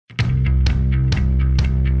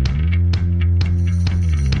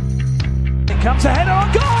to header on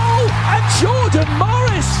goal, and Jordan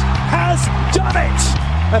Morris has done it.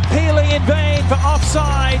 Appealing in vain for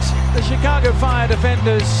offside, the Chicago Fire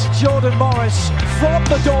defenders. Jordan Morris from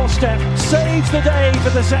the doorstep saves the day for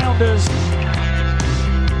the Sounders.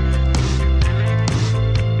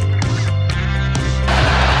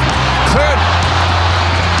 Cleared.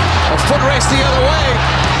 A foot race the other way.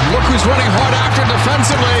 Look who's running hard after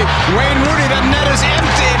defensively. Wayne Rooney, the net is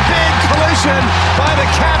empty. Big collision by the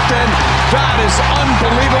captain. That is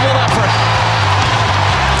unbelievable effort.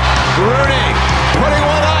 Rooney putting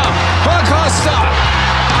one up. Acosta.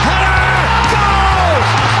 Header! Goal!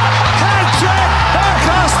 Hat-trick!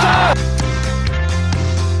 Acosta!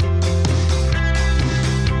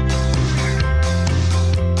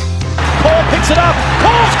 Paul picks it up.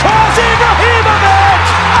 Paul's cross, Ibrahimovic!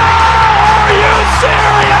 Oh, are you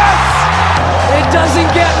serious? It doesn't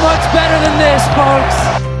get much better than this,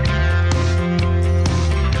 folks.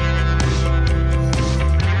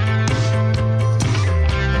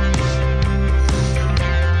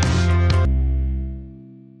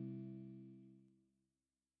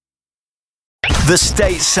 The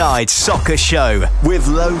Stateside Soccer Show with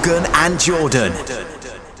Logan and Jordan.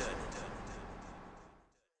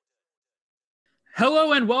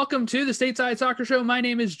 Hello and welcome to the Stateside Soccer Show. My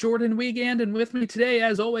name is Jordan Wiegand, and with me today,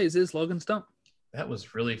 as always, is Logan Stump. That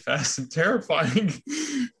was really fast and terrifying.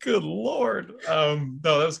 Good Lord. No,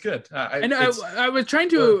 that was good. I was trying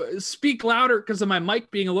to speak louder because of my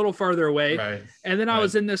mic being a little farther away. Right. And then I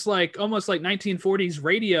was in this almost 1940s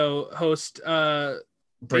radio host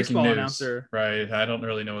Breaking baseball news. Announcer. Right. I don't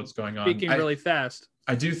really know what's going on. Speaking really fast.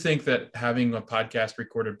 I do think that having a podcast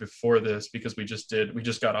recorded before this, because we just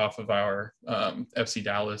got off of our FC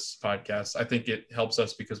Dallas podcast. I think it helps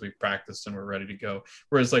us because we've practiced and we're ready to go.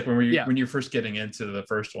 Whereas when you're first getting into the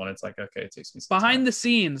first one, it's like, okay, it takes me some behind time. the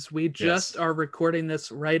scenes. We just are recording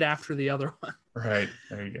this right after the other one. Right.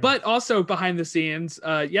 There you go. But also behind the scenes,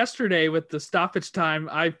 yesterday with the stoppage time,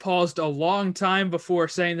 I paused a long time before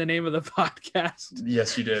saying the name of the podcast.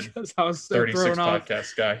 Yes, you did. Because I was so 36 thrown off.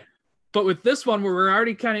 podcast guy. But with this one, where we're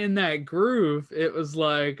already kind of in that groove, it was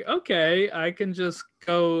like, okay, I can just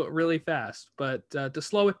go really fast. But to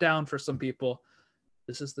slow it down for some people,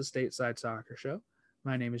 this is the Stateside Soccer Show.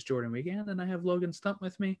 My name is Jordan Wiegand, and I have Logan Stump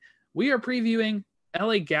with me. We are previewing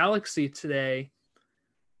LA Galaxy today.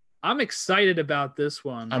 I'm excited about this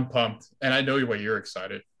one. I'm pumped. And I know why you're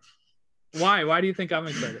excited. Why? Why do you think I'm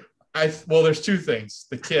excited? Well, there's two things.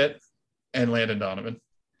 The kit and Landon Donovan.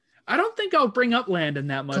 I don't think I'll bring up Landon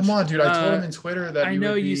that much. Come on, dude. I told him in Twitter that I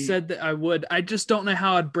know you said that I would. I just don't know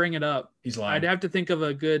how I'd bring it up. He's lying. I'd have to think of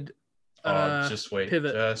a good just wait.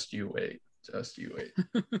 pivot. Just you wait. I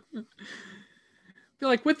feel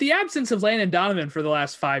like with the absence of Landon Donovan for the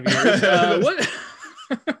last 5 years, what?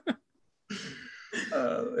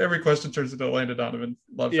 Every question turns into a Landon Donovan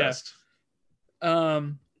love fest.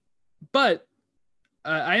 But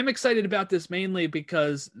I am excited about this mainly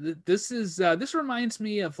because this reminds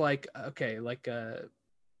me of I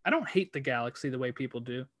don't hate the Galaxy the way people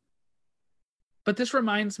do, but this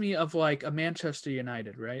reminds me of like a Manchester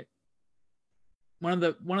United, right? One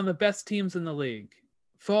of the best teams in the league,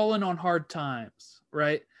 fallen on hard times,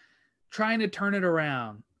 right? Trying to turn it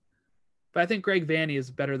around. But I think Greg Vanney is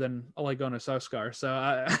better than Ole Gunnar Solskjaer, so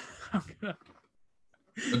I'm gonna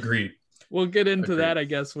Agreed. We'll get into that, I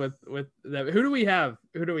guess, with that. Who do we have?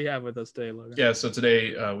 Who do we have with us today, Logan? Yeah, so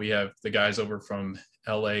today we have the guys over from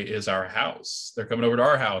LA Is Our House. They're coming over to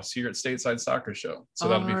our house here at Stateside Soccer Show. So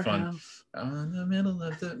that'll be fun. On the middle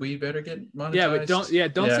of the, we better get monetized. Yeah,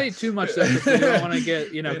 but don't say too much though, because we don't want to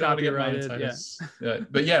get copyrighted.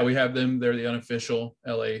 But yeah, we have them. They're the unofficial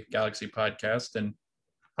LA Galaxy podcast, and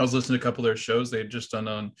I was listening to a couple of their shows they had just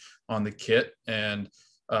done on the kit, and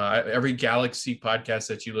every Galaxy podcast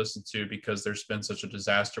that you listen to, because there's been such a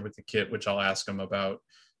disaster with the kit, which I'll ask them about,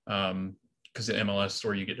 because the MLS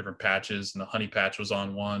store you get different patches, and the honey patch was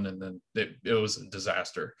on one, and then it was a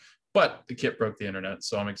disaster. But the kit broke the internet,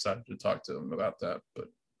 so I'm excited to talk to them about that. But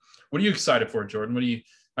what are you excited for, Jordan?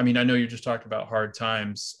 I know you just talked about hard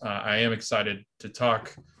times. I am excited to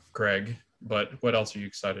talk Greg, but what else are you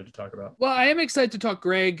excited to talk about? Well, I am excited to talk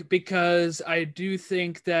Greg because I do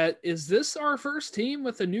think that, is this our first team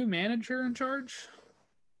with a new manager in charge?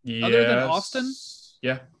 Yes. Other than Austin?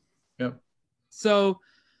 Yeah. So,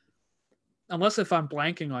 unless if I'm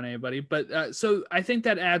blanking on anybody, but so I think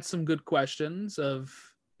that adds some good questions of,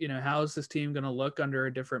 how is this team going to look under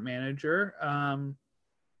a different manager?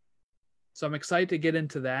 So I'm excited to get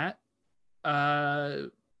into that.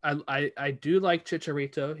 I do like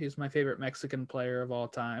Chicharito. He's my favorite Mexican player of all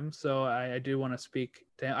time. So I do want to speak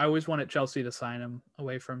to him. I always wanted Chelsea to sign him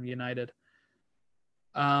away from United.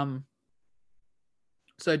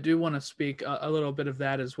 So I do want to speak a little bit of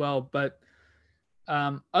that as well. But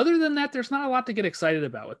other than that, there's not a lot to get excited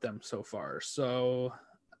about with them so far. So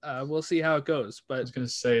we'll see how it goes. But I was going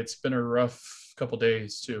to say it's been a rough couple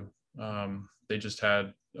days too. They just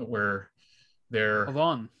had where their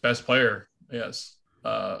Pavon, best player, is,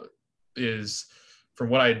 from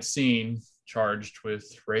what I'd seen, charged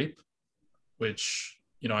with rape, which,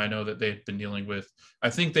 I know that they'd been dealing with. I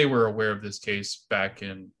think they were aware of this case back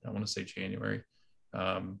in, I want to say January.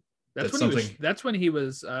 That's when he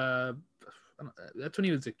was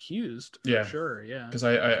accused. For sure. Yeah. Because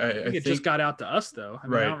I think it just got out to us though. I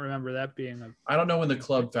right. I don't remember that being I don't know when the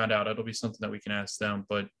club found out. It'll be something that we can ask them,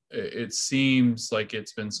 but it seems like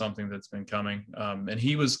it's been something that's been coming. And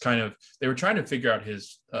he was they were trying to figure out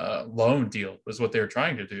his loan deal was what they were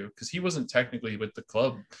trying to do, because he wasn't technically with the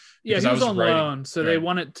club. Yeah, he was on loan, so they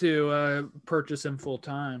wanted to purchase him full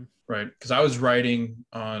time. Right, because I was writing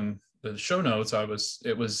on the show notes.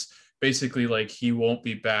 It was basically like he won't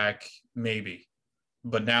be back, maybe,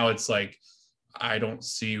 but now it's like I don't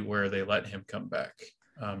see where they let him come back.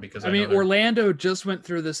 Because Orlando just went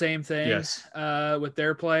through the same thing with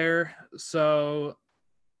their player. So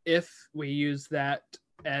if we use that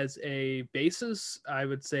as a basis, I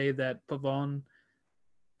would say that Pavon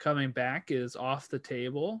coming back is off the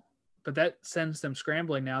table, but that sends them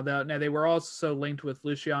scrambling now. Now they were also linked with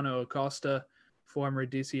Luciano Acosta, former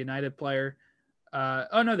DC United player.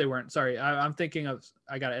 No, they weren't. Sorry. I'm thinking of,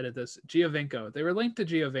 I got to edit this. Giovinco. They were linked to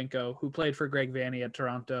Giovinco, who played for Greg Vanney at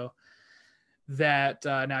Toronto. That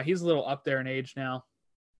now he's a little up there in age now,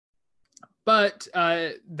 but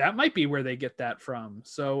that might be where they get that from.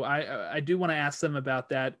 So I do want to ask them about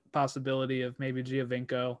that possibility of maybe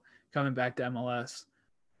Giovinco coming back to MLS,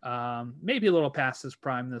 maybe a little past his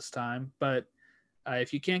prime this time. But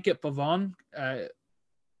if you can't get Pavon,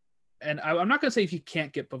 and I'm not going to say if you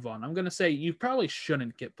can't get Pavon, I'm going to say you probably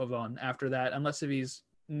shouldn't get Pavon after that, unless if he's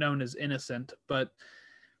known as innocent. But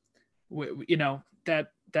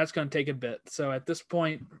that's going to take a bit. So at this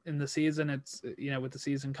point in the season, it's, with the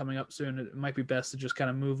season coming up soon, it might be best to just kind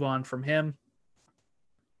of move on from him.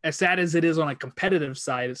 As sad as it is on a competitive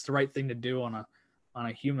side, it's the right thing to do on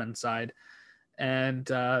a human side. And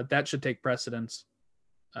that should take precedence,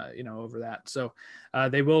 over that. So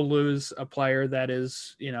they will lose a player that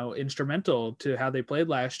is, instrumental to how they played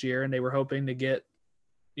last year. And they were hoping to get,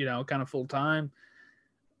 kind of full time.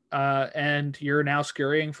 And you're now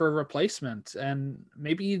scurrying for a replacement. And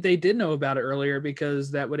maybe they did know about it earlier,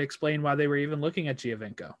 because that would explain why they were even looking at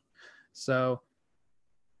Giovinco. So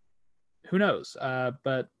who knows?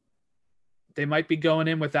 But they might be going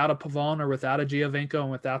in without a Pavon or without a Giovinco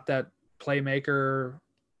and without that playmaker,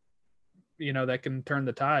 that can turn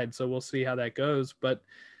the tide. So we'll see how that goes. But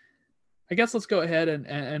I guess let's go ahead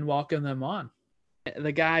and welcome them on.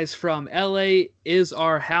 The guys from LA Is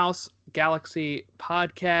Our House Galaxy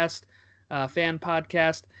podcast, fan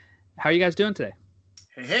podcast. How are you guys doing today?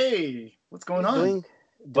 Hey, what's going on? Doing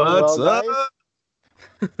what's well,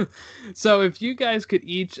 up? So if you guys could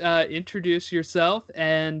each introduce yourself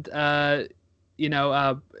and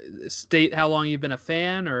state how long you've been a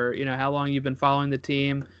fan, or how long you've been following the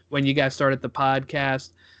team, when you guys started the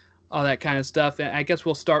podcast, all that kind of stuff. And I guess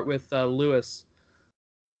we'll start with Lewis.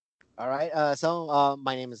 All right. So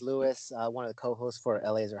my name is Lewis, one of the co-hosts for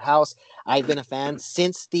LA Is Our House. I've been a fan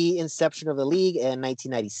since the inception of the league in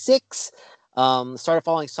 1996. Started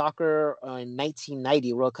following soccer in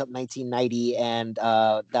 1990, World Cup 1990, and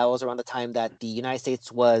that was around the time that the United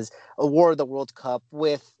States was awarded the World Cup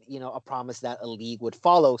with, a promise that a league would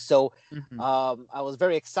follow. So I was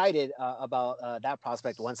very excited about that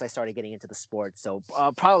prospect once I started getting into the sport. So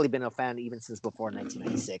probably been a fan even since before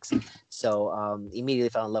 1996. So immediately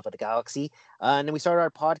fell in love with the Galaxy. And then we started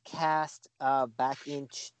our podcast back in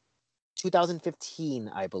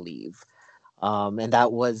 2015, I believe. And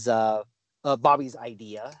that was Bobby's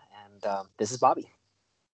idea, and this is Bobby.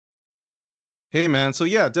 Hey man, so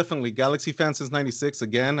yeah, definitely Galaxy fan since '96.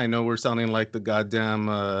 Again, I know we're sounding like the goddamn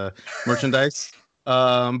merchandise,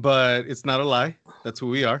 but it's not a lie. That's who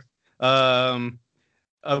we are. I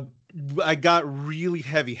got really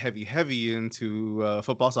heavy into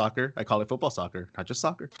football soccer. I call it football soccer, not just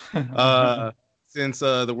soccer. Since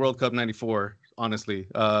the World Cup '94, honestly,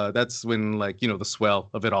 that's when the swell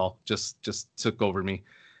of it all just took over me.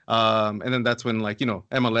 And then that's when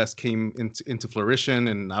MLS came into fruition,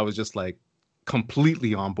 and I was just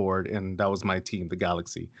completely on board, and that was my team, the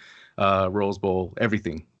Galaxy. Rose Bowl,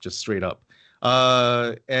 everything, just straight up.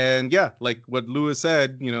 And yeah, like what Lewis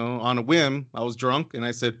said, on a whim, I was drunk and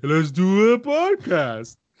I said, let's do a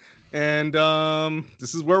podcast. And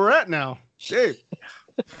this is where we're at now. Shit.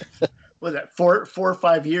 was that 4 or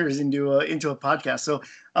 5 years into a podcast. So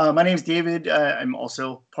my name's David. I'm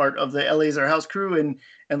also part of the LA's Our House crew, and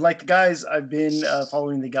like the guys, I've been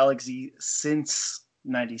following the Galaxy since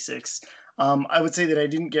 '96. I would say that I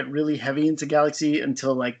didn't get really heavy into Galaxy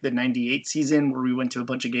until like the '98 season, where we went to a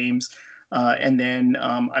bunch of games, and then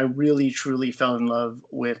I really truly fell in love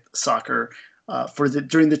with soccer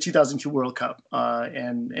during the 2002 World Cup,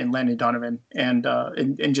 and Landon Donovan and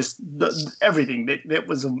just everything that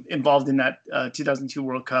was involved in that 2002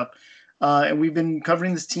 World Cup. And we've been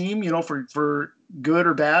covering this team, for good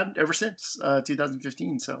or bad ever since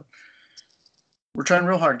 2015. So we're trying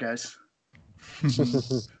real hard, guys.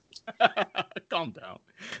 Calm down.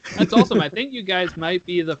 That's awesome. I think you guys might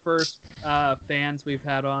be the first fans we've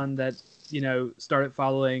had on that, started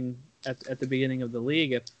following at the beginning of the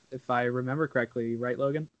league, if I remember correctly, right,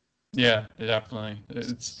 Logan? Yeah, definitely.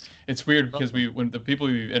 It's weird because when the people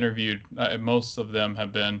we've interviewed, most of them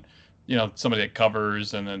have been, somebody that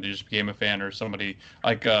covers and then they just became a fan, or somebody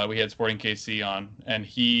like we had Sporting KC on, and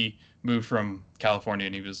he moved from California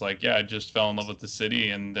and he was like, yeah, I just fell in love with the city,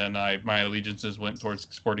 and then my allegiances went towards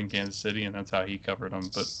Sporting Kansas City, and that's how he covered them.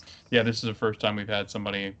 But yeah, this is the first time we've had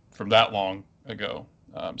somebody from that long ago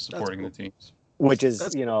supporting the teams. Which is,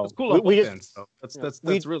 that's cool on both ends. So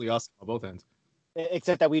that's really awesome on both ends.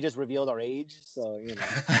 Except that we just revealed our age, so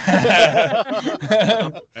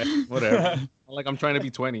Whatever. Like I'm trying to be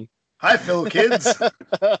 20. Hi, fellow kids.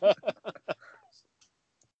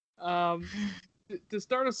 To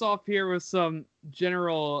start us off here with some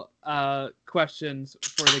general questions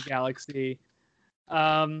for the Galaxy,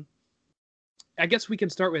 I guess we can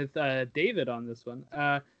start with David on this one.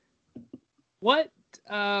 What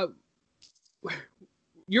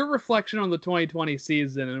your reflection on the 2020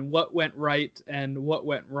 season and what went right and what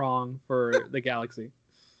went wrong for the Galaxy?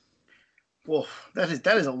 Well, that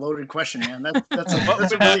is a loaded question, man. That's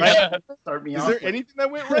a really start me off. Is there anything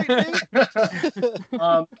that went right, Dave?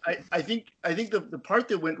 I think the part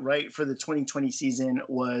that went right for the 2020 season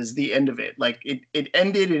was the end of it. Like it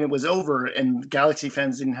ended and it was over, and Galaxy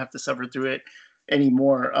fans didn't have to suffer through it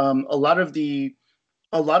anymore. A lot of the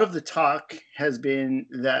talk has been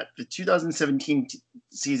that the 2017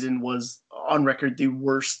 season was on record the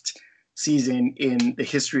worst season in the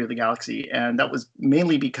history of the Galaxy, and that was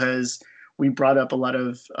mainly because we brought up a lot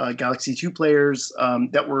of Galaxy 2 players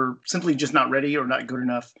that were simply just not ready or not good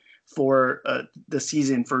enough for the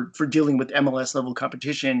season for dealing with MLS level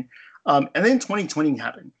competition. And then 2020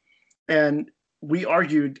 happened. And we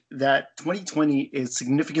argued that 2020 is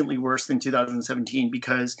significantly worse than 2017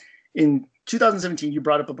 because in 2017, you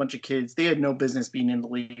brought up a bunch of kids. They had no business being in the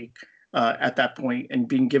league at that point and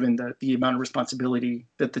being given the amount of responsibility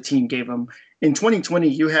that the team gave them. In 2020,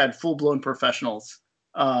 you had full-blown professionals.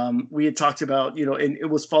 We had talked about, and it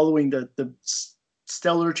was following the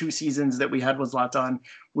stellar 2 seasons that we had with Zlatan.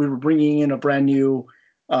 We were bringing in a brand new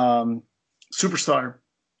superstar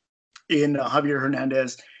in Javier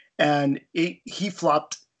Hernandez, and he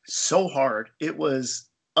flopped so hard. It was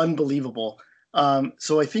unbelievable.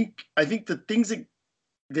 So I think the things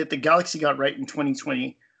that the Galaxy got right in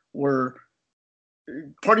 2020 were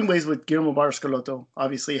parting ways with Guillermo Barros-Schelotto.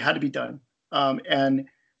 Obviously, it had to be done. And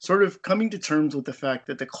sort of coming to terms with the fact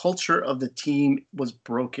that the culture of the team was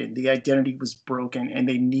broken, the identity was broken, and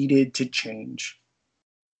they needed to change.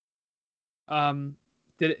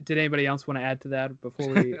 Did anybody else want to add to that before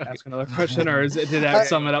we ask another question, or did that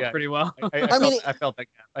sum it up pretty well? I felt that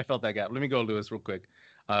gap. I felt that gap. Let me go, Lewis, real quick,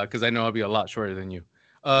 because I know I'll be a lot shorter than you.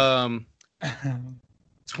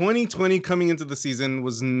 2020 coming into the season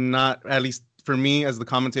was not, at least for me as the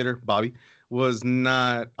commentator, Bobby, was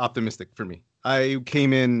not optimistic for me. I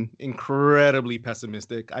came in incredibly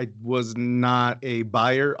pessimistic. I was not a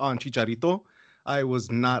buyer on Chicharito. I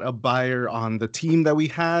was not a buyer on the team that we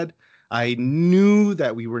had. I knew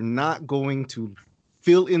that we were not going to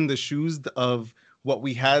fill in the shoes of what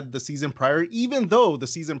we had the season prior, even though the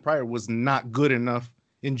season prior was not good enough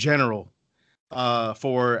in general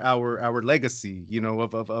for our legacy,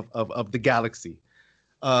 of the Galaxy.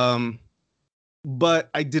 But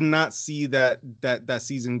I did not see that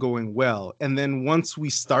season going well. And then once we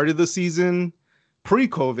started the season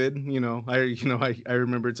pre-COVID, I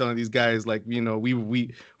remember telling these guys, like,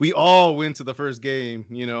 we all went to the first game,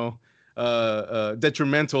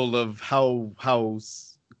 detrimental of how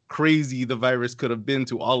crazy the virus could have been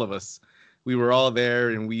to all of us. We were all there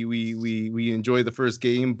and we enjoyed the first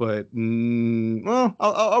game, but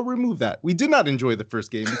I'll remove that. We did not enjoy the first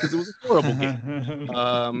game because it was a horrible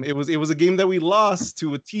game. It was a game that we lost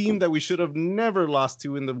to a team that we should have never lost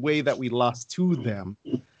to in the way that we lost to them.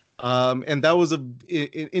 And that was an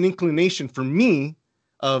inclination for me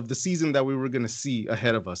of the season that we were going to see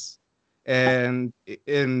ahead of us. and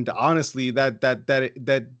honestly,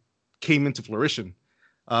 that came into fruition.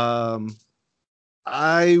 I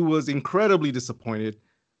was incredibly disappointed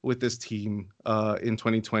with this team in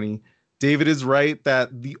 2020. David is right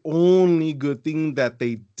that the only good thing that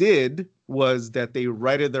they did was that they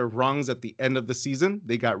righted their wrongs at the end of the season.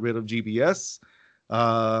 They got rid of GBS.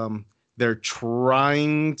 They're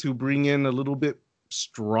trying to bring in a little bit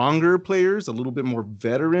stronger players, a little bit more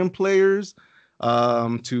veteran players,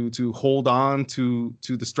 to hold on to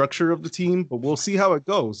the structure of the team. But we'll see how it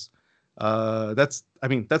goes. That's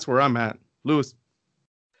where I'm at. Lewis.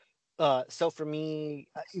 So for me,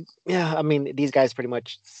 yeah, I mean, these guys pretty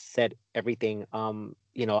much said everything.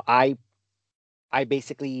 I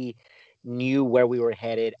basically knew where we were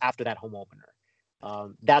headed after that home opener.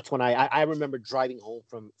 That's when I remember driving home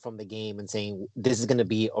from the game and saying, this is going to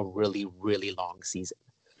be a really, really long season.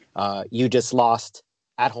 You just lost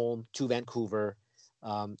at home to Vancouver,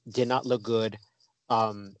 did not look good.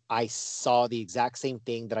 I saw the exact same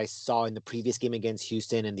thing that I saw in the previous game against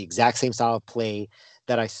Houston and the exact same style of play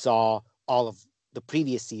that I saw all of the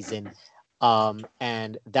previous season.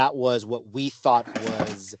 And that was what we thought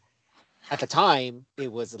was, at the time,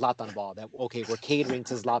 it was Zlatan ball. That, okay, we're catering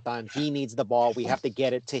to Zlatan. He needs the ball. We have to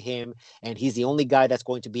get it to him. And he's the only guy that's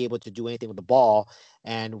going to be able to do anything with the ball.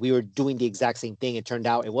 And we were doing the exact same thing. It turned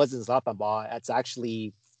out it wasn't Zlatan ball. That's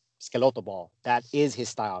actually Schelotto ball. That is his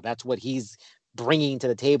style. That's what he's bringing to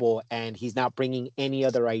the table, and he's not bringing any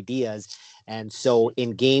other ideas. And so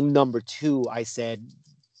in game number 2, I said,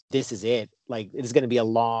 this is it. Like, it's going to be a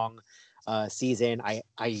long season. I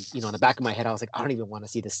in the back of my head, I was like, I don't even want to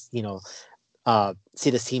see this, see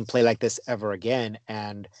this team play like this ever again.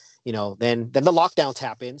 And, then the lockdowns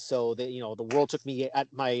happened. So the world took me at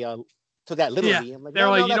my, took that literally. Yeah. I'm like, they're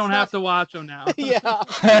no, like, no, you don't not... have to watch them now. Yeah.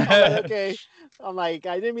 I'm like, okay. I'm like,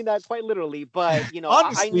 I didn't mean that quite literally, but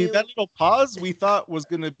honestly, I knew... that little pause we thought was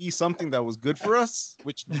going to be something that was good for us,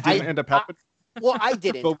 which didn't end up happening. Well, I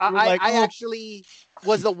didn't. I actually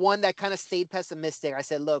was the one that kind of stayed pessimistic. I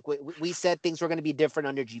said, look, we said things were going to be different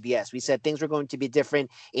under GBS. We said things were going to be different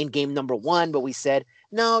in game number 1, but we said,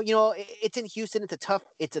 no, it's in Houston.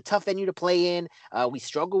 It's a tough venue to play in. We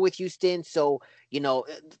struggle with Houston. So,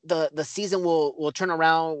 the season will turn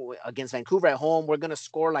around against Vancouver at home. We're going to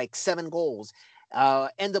score like 7 goals.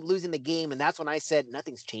 End up losing the game, and that's when I said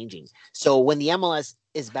nothing's changing. So when the MLS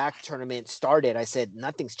is back tournament started, I said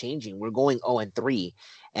nothing's changing. We're going 0-3,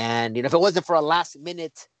 and if it wasn't for a last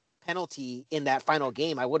minute penalty in that final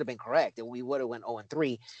game, I would have been correct, and we would have went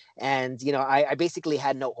 0-3. And I basically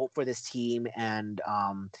had no hope for this team, and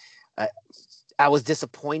I was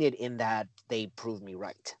disappointed in that they proved me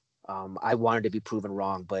right. I wanted to be proven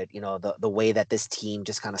wrong, but the way that this team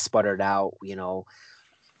just kind of sputtered out,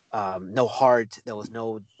 no heart. There was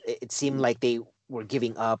no. It seemed like they were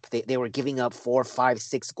giving up. They were giving up 4, 5,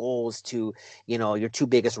 6 goals to your 2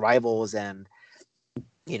 biggest rivals, and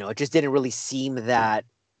it just didn't really seem that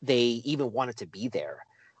they even wanted to be there.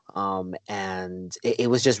 And it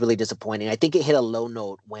was just really disappointing. I think it hit a low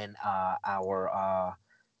note when our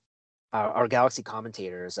Galaxy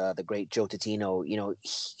commentators, the great Joe Tutino,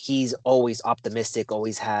 he's always optimistic,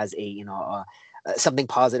 always has a something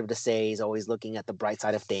positive to say. He's always looking at the bright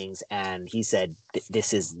side of things, and he said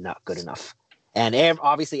this is not good enough. And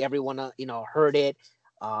obviously everyone heard it.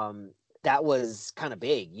 That was kind of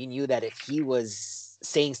big. You knew that if he was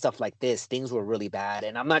saying stuff like this, things were really bad.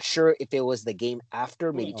 And I'm not sure if it was the game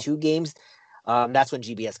after, maybe 2 games. That's when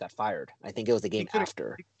GBS got fired. I think it was the game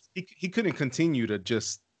after. He couldn't continue to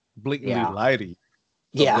just blatantly lie to you.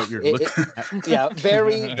 Yeah, what you're looking at. Yeah,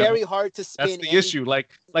 very, very hard to spin. That's the issue. Like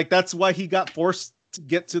that's why he got forced to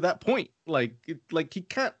get to that point. Like he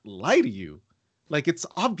can't lie to you. Like, it's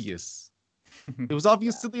obvious. It was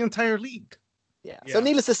obvious to the entire league. Yeah. So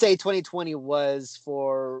needless to say, 2020 was,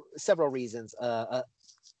 for several reasons, a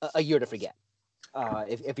year to forget.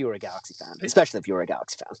 If you were a Galaxy fan, especially if you were a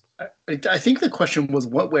Galaxy fan. I think the question was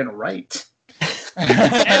what went right.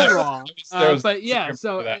 And wrong. But yeah,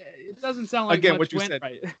 so it doesn't sound like again much what you went said.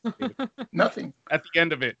 Right. Nothing at the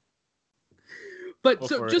end of it. But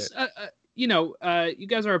so just you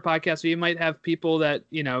guys are a podcast, so you might have people that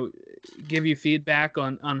give you feedback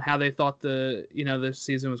on how they thought the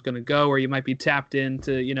season was going to go, or you might be tapped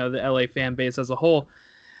into the LA fan base as a whole.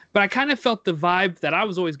 But I kind of felt the vibe that I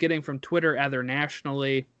was always getting from Twitter, either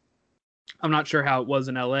nationally, I'm not sure how it was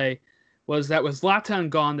in LA, was that with Zlatan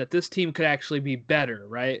gone, that this team could actually be better,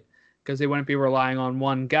 right? Because they wouldn't be relying on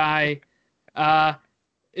one guy.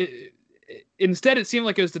 Instead, it seemed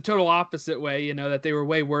like it was the total opposite way, that they were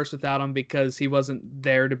way worse without him because he wasn't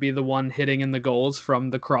there to be the one hitting in the goals from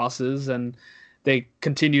the crosses, and they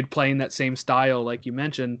continued playing that same style, like you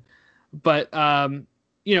mentioned. but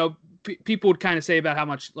people would kind of say about how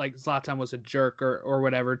much like Zlatan was a jerk or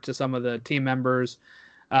whatever to some of the team members.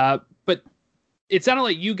 But it sounded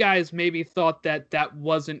like you guys maybe thought that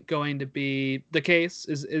wasn't going to be the case.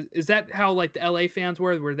 Is that how like the LA fans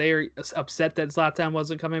were? Were they upset that Zlatan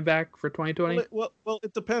wasn't coming back for 2020? Well,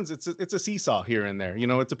 it depends. It's a seesaw here and there.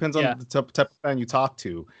 It depends on the type of fan you talk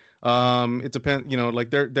to. It depends. Like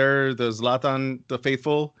they're the Zlatan, the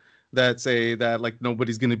faithful that say that like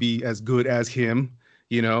nobody's gonna be as good as him.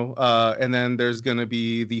 And then there's going to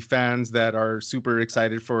be the fans that are super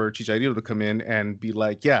excited for Chicharito to come in and be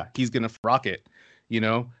like, yeah, he's going to rock it,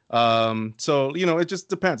 So, it just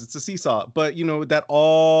depends. It's a seesaw. But, that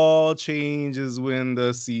all changes when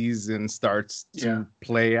the season starts to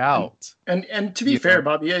play out. And to be fair,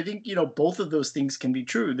 Bobby, I think, both of those things can be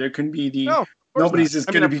true. There can be nobody's just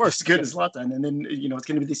going to be as good as Zlatan, and then it's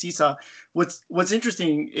going to be the seesaw. What's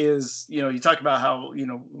interesting is you talk about how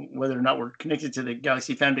whether or not we're connected to the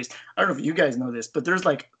Galaxy fan base. I don't know if you guys know this, but there's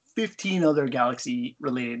like 15 other Galaxy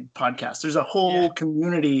related podcasts. There's a whole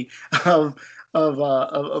community of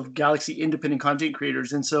Galaxy independent content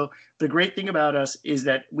creators, and so the great thing about us is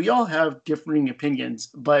that we all have differing opinions,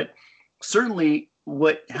 but certainly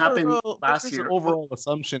what happened last year, an overall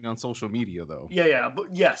assumption on social media though.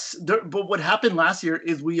 But yes, but what happened last year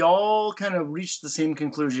is we all kind of reached the same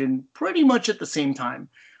conclusion pretty much at the same time,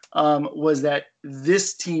 was that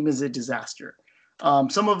this team is a disaster.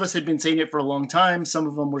 Some of us had been saying it for a long time. Some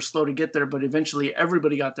of them were slow to get there, but eventually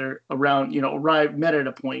everybody got there met at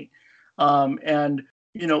a point. I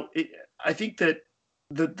think that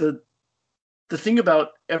the thing about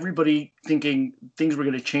everybody thinking things were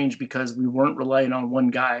going to change because we weren't relying on one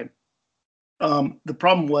guy. The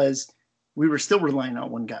problem was we were still relying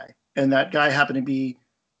on one guy, and that guy happened to be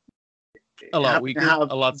a lot weaker,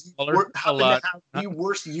 a lot smaller, have the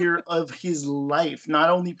worst year of his life, not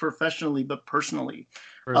only professionally but personally.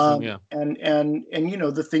 The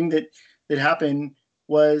thing that happened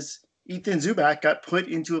was Ethan Zubak got put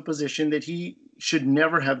into a position that he should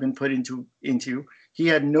never have been put into. He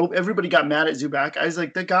had everybody got mad at Zubak. I was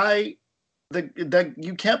like, the guy, that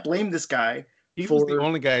you can't blame this guy. He was the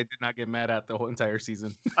only guy I did not get mad at the whole entire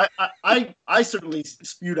season. I certainly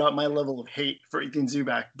spewed out my level of hate for Ethan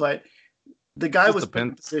Zubak, but the guy was put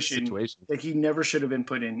in a position that he never should have been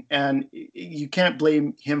put in. And you can't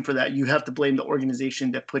blame him for that. You have to blame the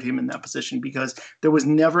organization that put him in that position, because there was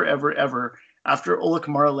never, ever, ever, after Ola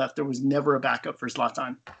Kamara left, there was never a backup for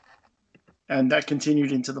Zlatan. And that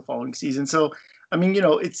continued into the following season. So, I mean,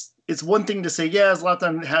 it's one thing to say, yeah,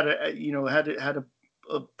 Zlatan had a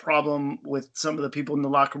problem with some of the people in the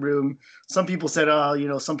locker room. Some people said,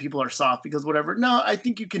 some people are soft because whatever. No, I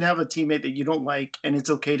think you can have a teammate that you don't like, and it's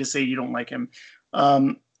okay to say you don't like him.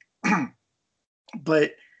 But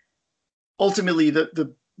ultimately,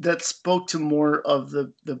 that spoke to more of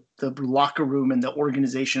the locker room and the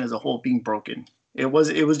organization as a whole being broken. It was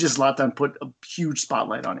just Zlatan put a huge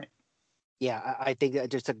spotlight on it. Yeah, I think that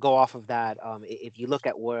just to go off of that, if you look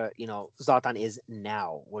at where, Zlatan is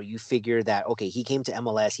now, where you figure that, okay, he came to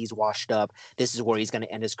MLS, he's washed up, this is where he's going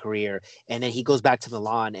to end his career. And then he goes back to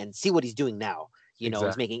Milan and see what he's doing now. Exactly.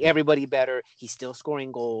 He's making everybody better. He's still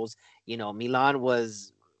scoring goals. Milan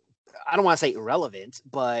was, I don't want to say irrelevant,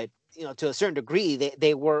 but, to a certain degree,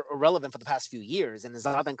 they were irrelevant for the past few years. And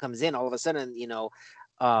Zlatan comes in, all of a sudden,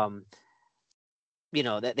 that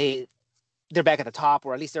they're back at the top,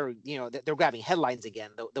 or at least they're grabbing headlines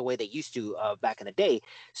again the way they used to back in the day.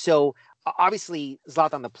 So obviously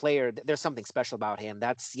Zlatan, the player, there's something special about him.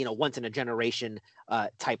 That's, once in a generation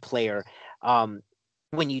type player.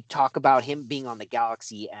 When you talk about him being on the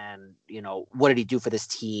Galaxy and, what did he do for this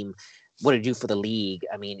team? What did he do for the league?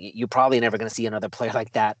 I mean, you're probably never going to see another player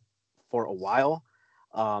like that for a while.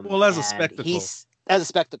 As a spectacle. As a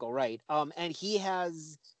spectacle, right. And he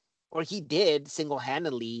did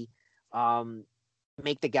single-handedly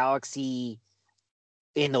make the Galaxy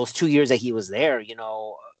in those 2 years that he was there,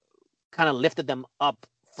 kind of lifted them up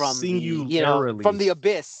from the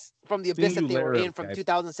abyss that they were in from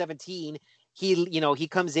 2017. He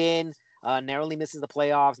comes in, narrowly misses the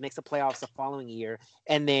playoffs, makes the playoffs the following year,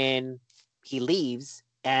 and then he leaves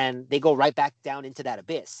and they go right back down into that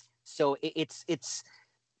abyss. So it's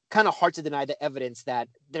kind of hard to deny the evidence that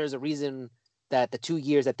there's a reason that the 2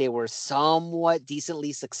 years that they were somewhat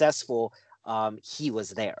decently successful, he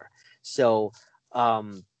was there. So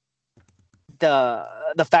the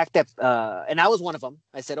fact that, and I was one of them,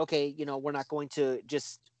 I said, okay, we're not going to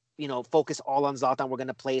just, focus all on Zlatan. We're going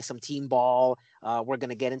to play some team ball. We're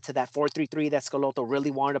going to get into that 4-3-3 that Schelotto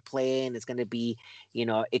really wanted to play. And it's going to be,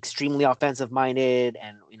 extremely offensive minded.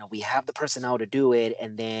 And, we have the personnel to do it.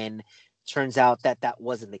 And then, turns out that that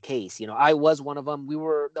wasn't the case. You know, I was one of them.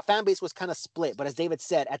 The fan base was kind of split, but as David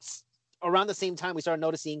said, around the same time we started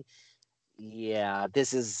noticing, yeah,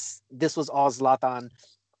 this was all Zlatan,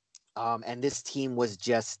 and this team was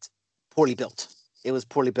just poorly built. It was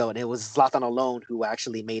poorly built, and it was Zlatan alone who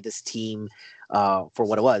actually made this team for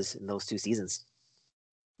what it was in those 2 seasons.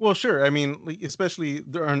 Well, sure. I mean, especially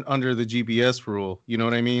under the GBS rule, you know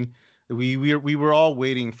what I mean? We were all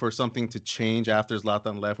waiting for something to change after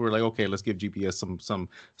Zlatan left. We were like, okay, let's give GPS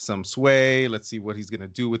some sway. Let's see what he's gonna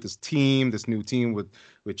do with this team, this new team with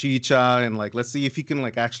Chicha, and like let's see if he can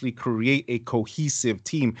like actually create a cohesive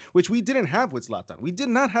team, which we didn't have with Zlatan. We did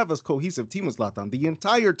not have a cohesive team with Zlatan the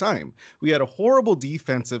entire time. We had a horrible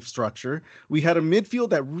defensive structure. We had a midfield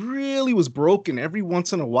that really was broken every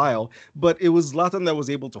once in a while, but it was Zlatan that was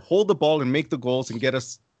able to hold the ball and make the goals and get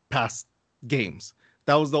us past games.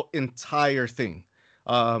 That was the entire thing.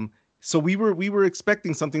 So we were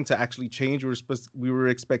expecting something to actually change. We were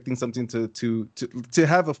expecting something to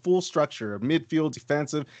have a full structure of midfield,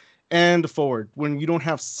 defensive, and forward. When you don't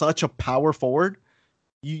have such a power forward,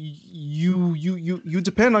 you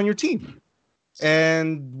depend on your team,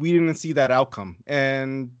 and we didn't see that outcome,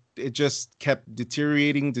 and it just kept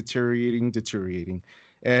deteriorating,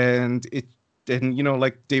 and you know,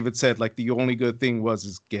 like David said, like the only good thing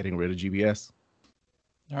is getting rid of GBS.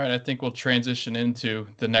 All right, I think we'll transition into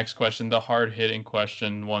the next question, the hard-hitting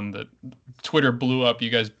question, one that Twitter blew up. You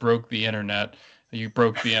guys broke the internet. You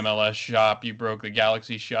broke the MLS shop. You broke the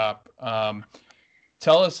Galaxy shop.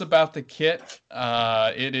 Tell us about the kit.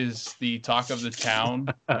 It is the talk of the town,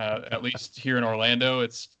 at least here in Orlando.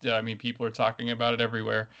 People are talking about it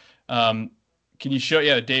everywhere. Can you show?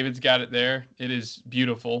 Yeah, David's got it there. It is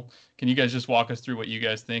beautiful. Can you guys just walk us through what you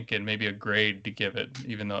guys think and maybe a grade to give it,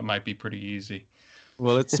 even though it might be pretty easy?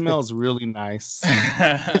 Well, it smells really nice.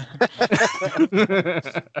 I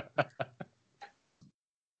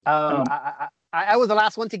was the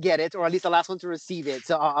last one to get it, or at least the last one to receive it.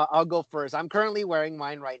 So I'll go first. I'm currently wearing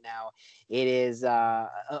mine right now. It is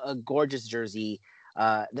a gorgeous jersey.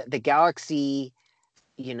 The Galaxy,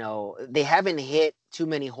 you know, they haven't hit too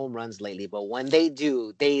many home runs lately, but when they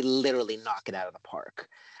do, they literally knock it out of the park.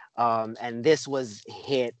 And this was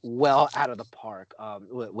hit well out of the park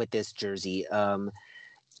with this jersey.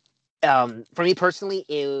 For me personally,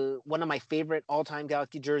 one of my favorite all-time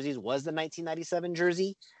Galaxy jerseys was the 1997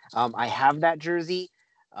 jersey. I have that jersey.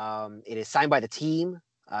 It is signed by the team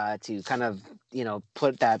to kind of, you know,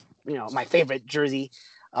 put that, you know, my favorite jersey.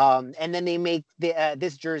 And then they make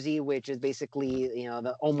this jersey, which is basically, you know,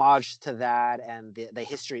 the homage to that and the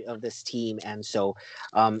history of this team. And so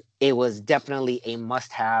it was definitely a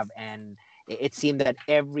must-have, and it seemed that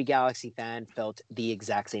every Galaxy fan felt the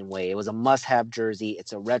exact same way. It was a must-have jersey.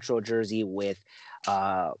 It's a retro jersey with,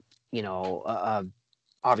 you know,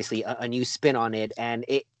 obviously a new spin on it. And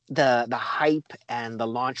the hype and the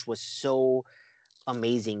launch was so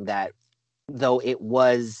amazing that though it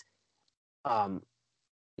was,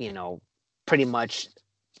 you know, pretty much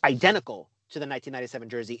identical to the 1997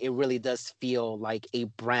 jersey, it really does feel like a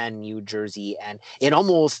brand new jersey. And it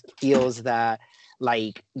almost feels that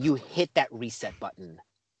like you hit that reset button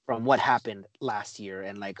from what happened last year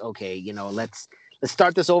and like, okay, you know, let's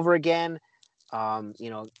start this over again. You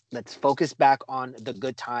know, let's focus back on the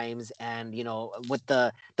good times. And, you know, with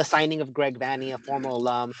the signing of Greg Vanney, a former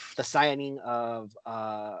alum, the signing of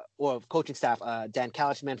coaching staff, Dan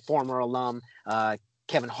Kalichman, former alum,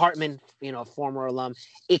 Kevin Hartman, you know, former alum,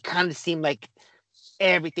 it kind of seemed like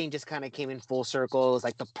everything just kind of came in full circle. It was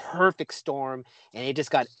like the perfect storm, and it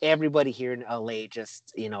just got everybody here in LA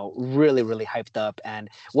just, you know, really, really hyped up. And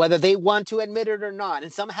whether they want to admit it or not,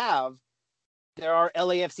 and some have, there are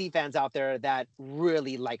LAFC fans out there that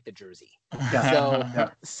really like the jersey. Yeah.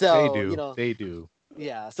 So they do. You know, they do.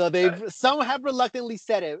 Yeah, so some have reluctantly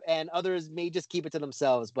said it, and others may just keep it to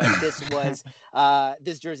themselves. But this was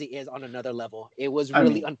this jersey is on another level. It was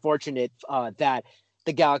really unfortunate that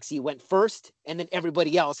the Galaxy went first, and then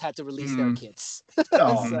everybody else had to release their kits.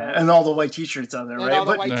 Man. And all the white T-shirts on there,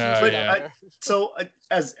 right? So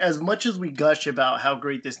as much as we gush about how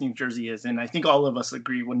great this new jersey is, and I think all of us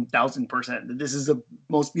agree 1,000% that this is the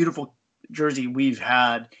most beautiful jersey we've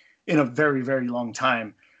had in a very, very long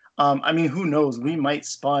time. I mean, who knows? We might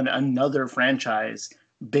spawn another franchise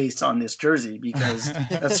based on this jersey, because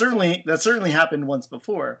that certainly happened once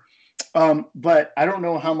before. But I don't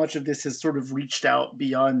know how much of this has sort of reached out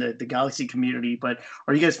beyond the Galaxy community. But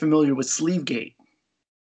are you guys familiar with Sleevegate?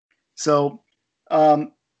 So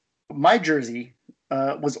my jersey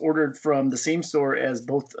was ordered from the same store as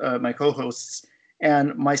both my co-hosts,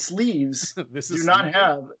 and my sleeves do not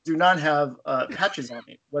have patches on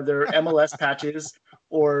it, whether MLS patches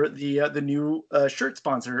or the new shirt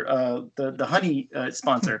sponsor, the Honey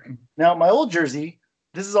sponsor. Now, my old jersey,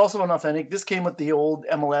 this is also an authentic. This came with the old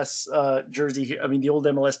MLS jersey here. I mean, the old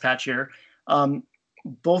MLS patch here.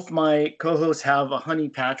 Both my co-hosts have a Honey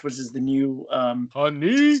patch, which is the new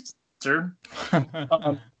Honey. Sir,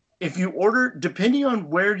 if you order, depending on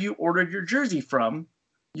where you ordered your jersey from,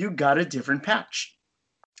 you got a different patch.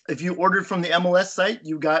 If you ordered from the MLS site,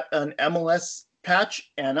 you got an MLS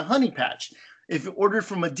patch and a Honey patch. If you ordered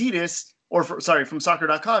from Adidas or from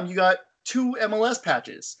soccer.com, you got 2 MLS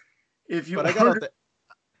patches. If you I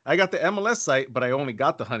got the MLS site, but I only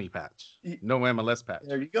got the Honey patch. No MLS patch.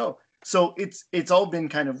 There you go. So it's all been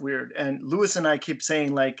kind of weird. And Lewis and I keep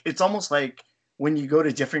saying, like, it's almost like when you go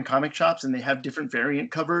to different comic shops and they have different variant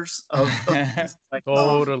covers of like,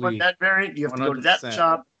 totally. You want that variant, you have to go to that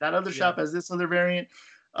shop. That other shop has this other variant.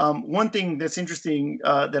 One thing that's interesting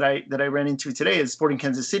that I ran into today is Sporting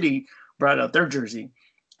Kansas City brought out their jersey.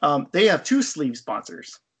 They have 2 sleeve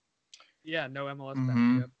sponsors. Yeah, no MLS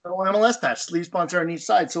Mm-hmm. patch. Yep. No MLS patch, sleeve sponsor on each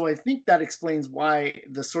side. So I think that explains why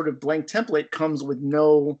the sort of blank template comes with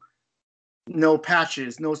no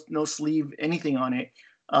patches, no sleeve, anything on it.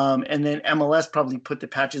 And then MLS probably put the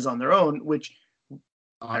patches on their own, which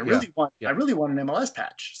I really want. I really want an MLS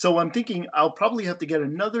patch. So I'm thinking I'll probably have to get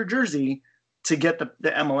another jersey to get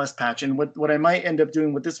the MLS patch. And what I might end up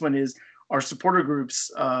doing with this one is our supporter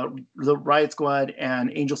groups, the Riot Squad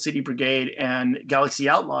and Angel City Brigade and Galaxy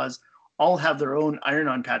Outlaws, all have their own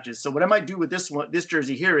iron-on patches. So what I might do with this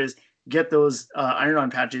jersey here is get those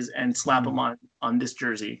iron-on patches and slap them on this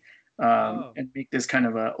jersey and make this kind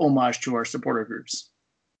of a homage to our supporter groups.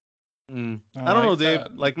 I don't know, Dave.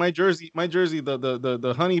 Like my jersey,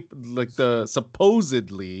 the Honey, like the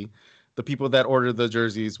supposedly the people that ordered the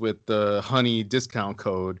jerseys with the Honey discount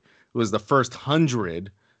code was the first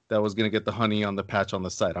 100 that was going to get the Honey on the patch on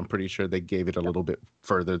the site. I'm pretty sure they gave it a little bit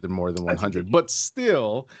further than more than 100. But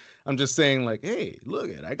still, I'm just saying, like, hey,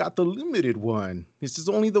 look I got the limited one. This is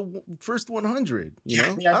only the first 100. You know,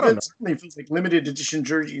 I don't know. Certainly feels like limited edition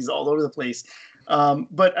jerseys all over the place.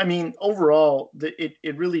 But I mean, overall,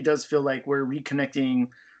 it really does feel like we're reconnecting,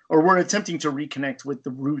 or we're attempting to reconnect with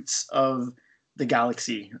the roots of the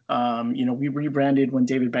Galaxy. We rebranded when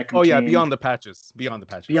David Beckham came. beyond the patches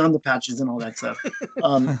and all that stuff.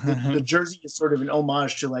 The jersey is sort of an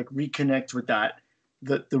homage to like reconnect with that,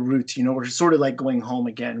 the roots. We're sort of like going home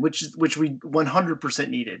again, which we 100%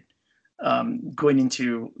 needed going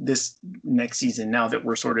into this next season. Now that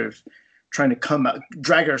we're sort of trying to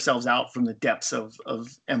drag ourselves out from the depths of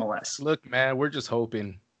MLS. Look, man, we're just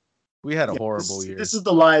hoping. We had a horrible year. This is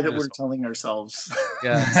the lie that we're telling ourselves.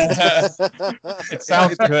 Yeah. It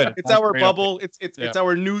sounds good. It's our bubble. It's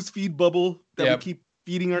our news feed bubble that we keep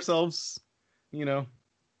feeding ourselves,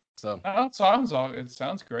 So it sounds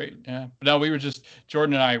great. Yeah. But no,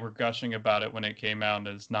 Jordan and I were gushing about it when it came out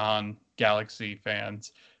as non-Galaxy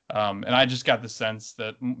fans. And I just got the sense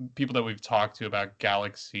that people that we've talked to about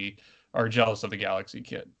Galaxy are jealous of the Galaxy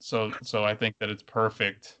kit. So I think that it's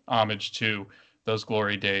perfect homage to those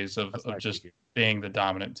glory days of just being the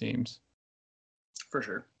dominant teams. For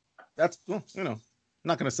sure. That's, I'm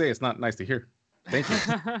not going to say it's not nice to hear. Thank you.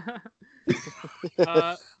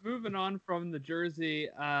 Moving on from the jersey,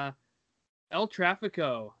 El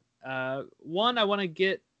Tráfico. One, I want to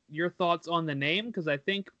get your thoughts on the name, because I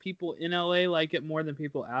think people in LA like it more than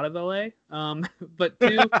people out of LA. But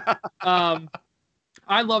two,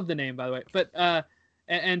 I love the name, by the way. But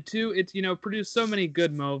and two, it's produced so many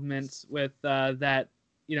good moments with that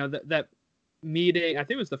meeting. I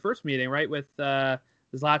think it was the first meeting, right, with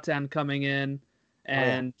Zlatan coming in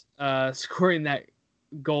and scoring that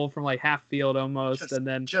goal from like half field almost, and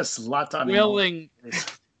then just Zlatan willing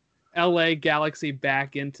LA Galaxy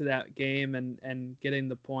back into that game and getting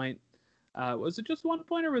the point. Was it just 1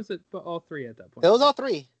 point, or was it all 3 at that point? It was all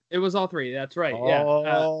 3. It was all 3. That's right.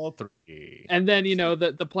 All 3. And then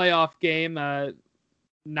the playoff game,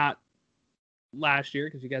 not last year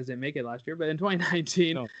because you guys didn't make it last year, but in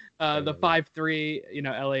 2019, the 5-3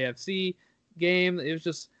 LAFC game. It was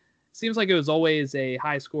just seems like it was always a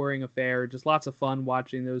high scoring affair. Just lots of fun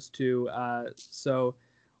watching those two. So,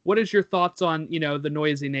 what is your thoughts on the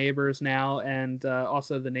Noisy Neighbors now, and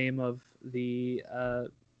also the name of the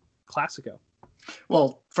Classico?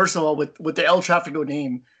 Well, first of all, with the El Tráfico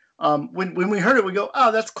name, when we heard it, we go,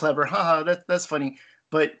 "Oh, that's clever, haha, that's funny."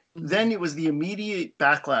 But then it was the immediate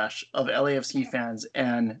backlash of LAFC fans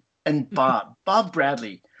and Bob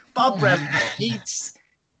Bradley. Bob Bradley hates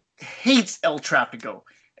El Tráfico,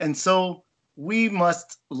 and so we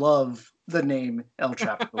must love the name El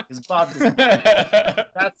Tráfico because Bob doesn't.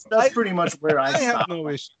 That's pretty much where I have stop. no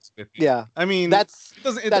issues with it. Yeah, I mean, that's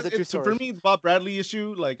a true story. For me, Bob Bradley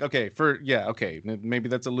issue, like, okay, maybe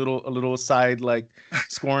that's a little side, like,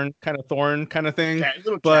 scorn kind of thorn kind of thing. Yeah,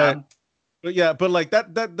 little but like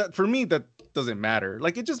that for me, that doesn't matter.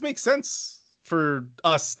 Like, it just makes sense for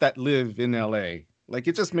us that live in LA. Like,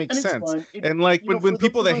 it just makes sense. And like when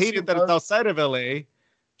people that hate it that it's outside of LA,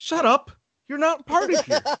 shut up. You're not part of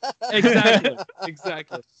here.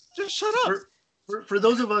 Exactly. Just shut up. For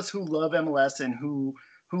those of us who love MLS and who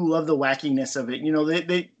love the wackiness of it, you know,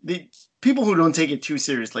 they people who don't take it too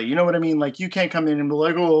seriously, you know what I mean? Like, you can't come in and be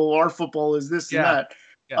like, oh, our football is this and that.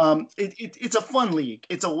 Yeah. It's a fun league.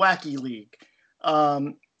 It's a wacky league.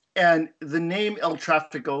 And the name El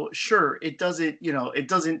Tráfico, sure, it doesn't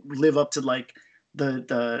live up to like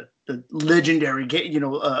the legendary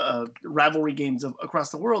rivalry games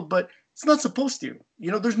across the world, but it's not supposed to.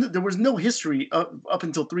 You know, there was no history up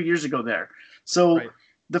until 3 years ago there. So right.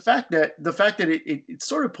 the fact that it's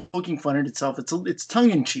sort of poking fun at itself, it's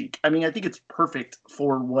tongue in cheek. I mean, I think it's perfect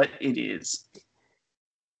for what it is.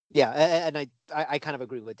 Yeah, and I kind of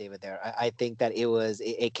agree with David there. I think that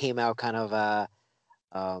it came out kind of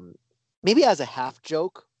maybe as a half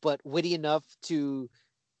joke, but witty enough to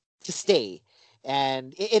stay,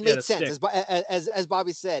 and it made sense as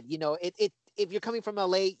Bobby said. You know, it if you're coming from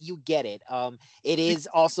LA, you get it. It is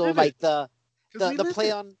also like the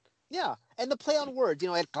play on. Yeah, and the play on words, you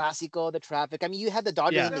know, El Clásico, the traffic. I mean, you had the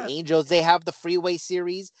Dodgers and the Angels. They have the Freeway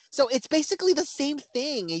Series. So it's basically the same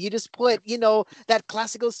thing. You just put, you know, that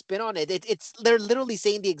classical spin on it. They're literally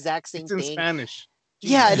saying the exact same thing. It's in Spanish.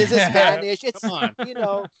 Yeah, it is in Spanish. It's, Come on. You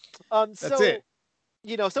know, That's it.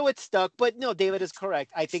 You know, so it's stuck. But no, David is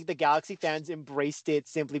correct. I think the Galaxy fans embraced it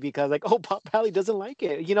simply because, like, oh, Bob Bradley doesn't like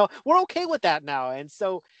it. You know, we're okay with that now. And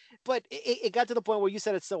so, but it got to the point where you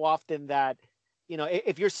said it so often that, you know,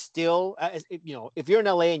 if you're still, you know, if you're in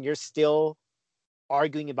LA and you're still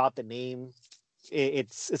arguing about the name,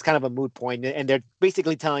 it's kind of a moot point. And they're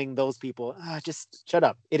basically telling those people, just shut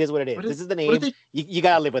up. It is what it is. This is the name. You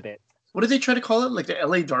got to live with it. What did they try to call it? Like the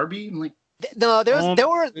LA Derby? I'm like, no, there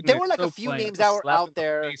were like a few names that were out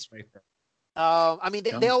there. I mean,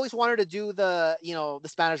 they always wanted to do the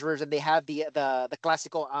Spanish version. They had the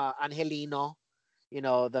Clásico Angelino, you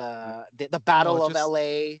know, the Battle of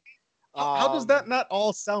LA. How does that not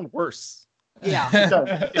all sound worse? Yeah, it does.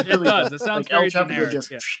 It really does. It sounds like very generic.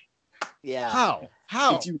 Yeah.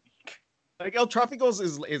 How? It's unique. Like El Tráfico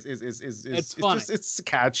is it's funny. It's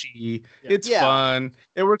catchy. Yeah. It's fun.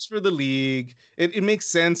 It works for the league. It makes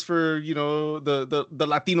sense for, you know, the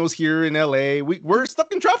Latinos here in LA. We're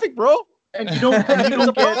stuck in traffic, bro. And you don't get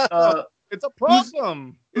it's a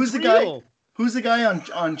problem. Who's the guy? Who's the guy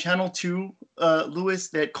on Channel 2, Lewis,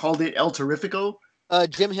 that called it El Terrifico?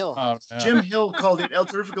 Jim Hill. Oh, no. Jim Hill called it El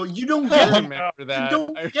Terrifico. You don't get I remember that. You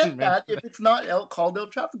don't get that if it's not called El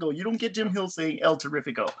Tráfico. You don't get Jim Hill saying El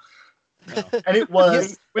Terrifico. No. And it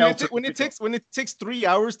was when it takes 3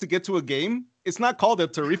 hours to get to a game, it's not called El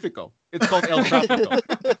Terrifico. It's called El Tráfico.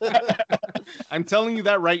 I'm telling you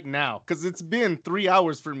that right now because it's been 3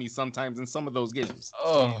 hours for me sometimes in some of those games.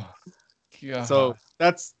 Oh, yeah. So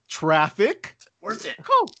that's traffic. Worth it.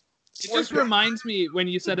 Cool. It just reminds me when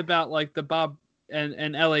you said about like the Bob and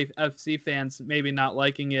LAFC fans maybe not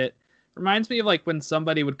liking it. Reminds me of like when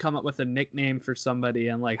somebody would come up with a nickname for somebody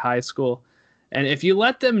in like high school. And if you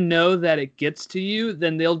let them know that it gets to you,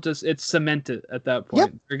 then it's cemented at that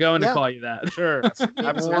point. They're going to call you that. Sure.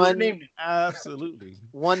 Absolutely.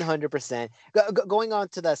 100%. Going on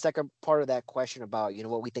to the second part of that question about, you know,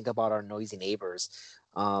 what we think about our noisy neighbors.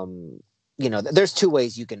 You know, there's two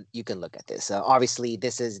ways you can look at this. Obviously,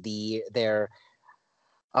 this is their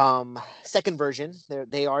second version.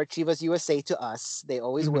 They are Chivas USA to us. They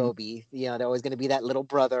always will be. You know, they're always going to be that little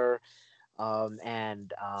brother.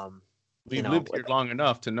 We've lived here long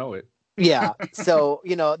enough to know it. Yeah. So,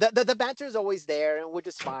 you know, the banter is always there, and we're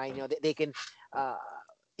just fine. You know, they can,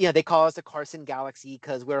 you know, they call us the Carson Galaxy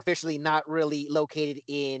because we're officially not really located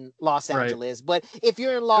in Los Angeles. But if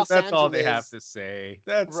you're in Los Angeles, that's all they have to say.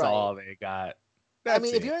 That's all they got. I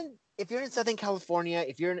mean, if you're in Southern California,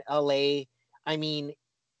 if you're in LA, I mean,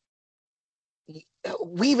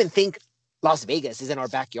 we even think Las Vegas is in our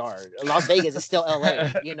backyard. Las Vegas is still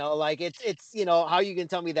LA, you know, like it's, you know, how you can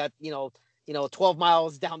tell me that, you know, 12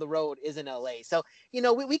 miles down the road is in LA. So, you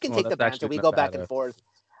know, we can take the banter. We go back and forth.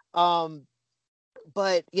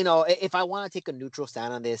 But, you know, if I want to take a neutral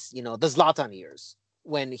stand on this, you know, the Zlatan years,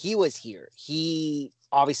 when he was here, he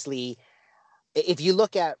obviously, if you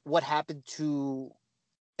look at what happened to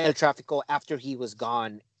El Tráfico after he was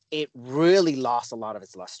gone, it really lost a lot of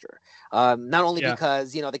its luster. Not only Yeah.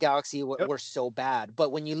 because, the Galaxy were so bad,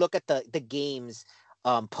 but when you look at the games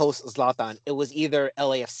post Zlatan, it was either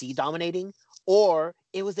LAFC dominating or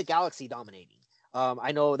it was the Galaxy dominating.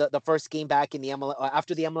 I know that the first game back in the MLS,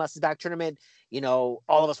 after the MLS is back tournament, all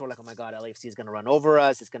of us were like, oh my God, LAFC is going to run over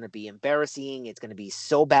us. It's going to be embarrassing. It's going to be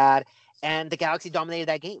so bad. And the Galaxy dominated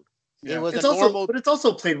that game. Yeah. It was it's a also, normal. but it's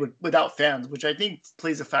also played without fans, which I think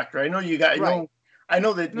plays a factor. I know you got, Right. I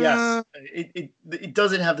know that yes, it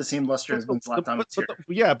doesn't have the same luster as when Zlatan was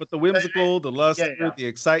here. But the whimsical, the luster, the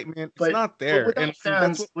excitement, it's not there. But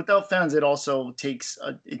And without fans, it also takes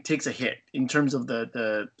a hit in terms of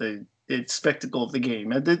the spectacle of the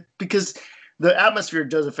game, because the atmosphere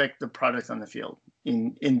does affect the product on the field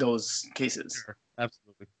in those cases. Sure.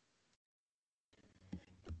 Absolutely.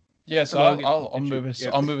 Yeah, so I'll move us.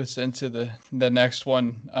 I'll move us into the next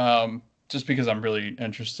one. Just because I'm really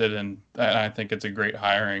interested in, and I think it's a great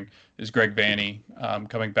hiring, is Greg Vanney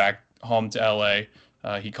coming back home to LA.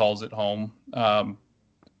 He calls it home.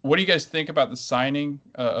 What do you guys think about the signing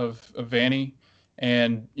of Vanney?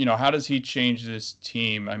 And how does he change this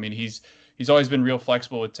team? I mean, he's always been real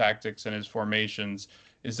flexible with tactics and his formations.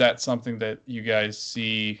 Is that something that you guys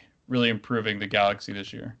see really improving the Galaxy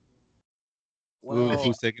this year? Well,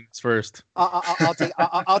 who's taking this first?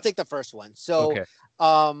 I'll take the first one. So, okay.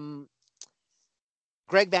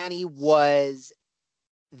 Greg Vanney was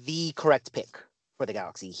the correct pick for the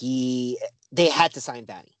Galaxy. They had to sign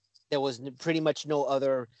Vanney. There was pretty much no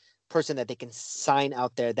other person that they can sign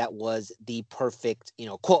out there that was the perfect,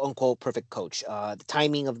 quote unquote, perfect coach. The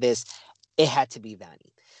timing of this, it had to be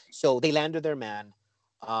Vanney. So they landed their man.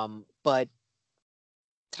 But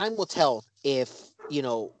time will tell if,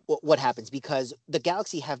 what happens, because the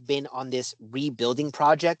Galaxy have been on this rebuilding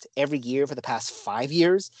project every year for the past 5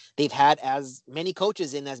 years. They've had as many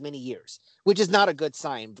coaches in as many years, which is not a good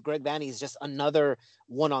sign. Greg Vanney is just another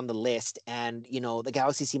one on the list. And, the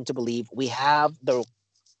Galaxy seem to believe we have the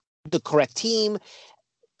correct team.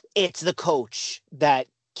 It's the coach that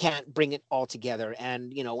can't bring it all together.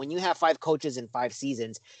 And, when you have 5 coaches in 5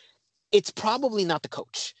 seasons, it's probably not the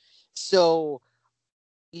coach. So,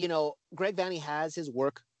 Greg Vanney has his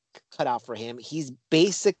work cut out for him. He's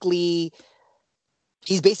basically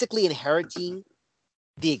inheriting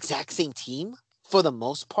the exact same team for the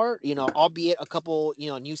most part, albeit a couple,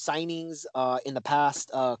 new signings in the past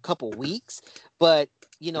couple weeks. But,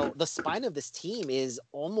 the spine of this team is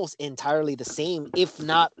almost entirely the same, if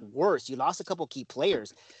not worse. You lost a couple key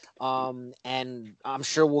players. And I'm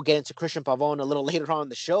sure we'll get into Christian Pavón a little later on in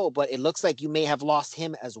the show, but it looks like you may have lost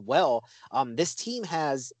him as well. This team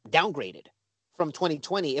has downgraded from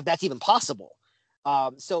 2020, if that's even possible.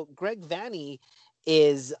 So Greg Vanney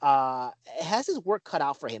has his work cut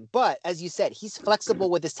out for him. But as you said, he's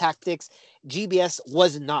flexible with his tactics. GBS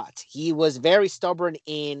was not. He was very stubborn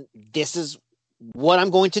in, this is what I'm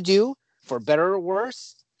going to do, for better or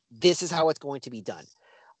worse. This is how it's going to be done.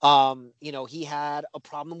 He had a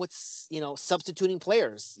problem with, substituting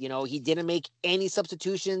players. He didn't make any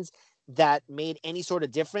substitutions that made any sort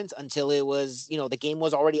of difference until it was, the game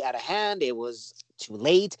was already out of hand. It was too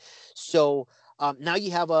late. So now you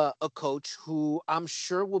have a coach who I'm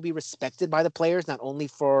sure will be respected by the players, not only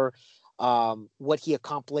for what he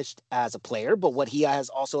accomplished as a player, but what he has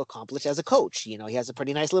also accomplished as a coach. He has a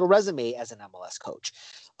pretty nice little resume as an MLS coach.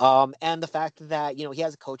 And the fact that, he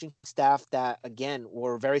has a coaching staff that, again,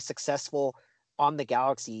 were very successful on the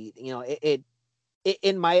Galaxy,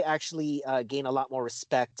 it might actually gain a lot more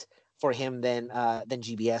respect for him than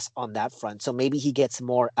GBS on that front. So maybe he gets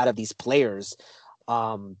more out of these players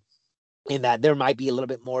in that there might be a little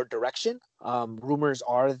bit more direction. Rumors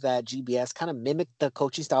are that GBS kind of mimicked the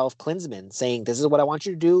coaching style of Klinsmann, saying, this is what I want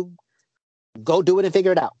you to do. Go do it and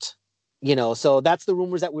figure it out. So that's the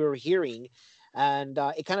rumors that we were hearing. And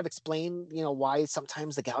it kind of explained, why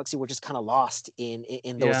sometimes the Galaxy were just kind of lost in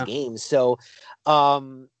those games. So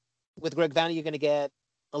with Greg Vanney, you're going to get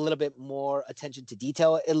a little bit more attention to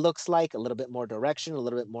detail. It looks like a little bit more direction, a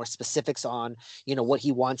little bit more specifics on, what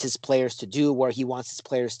he wants his players to do, where he wants his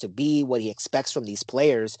players to be, what he expects from these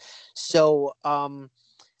players. So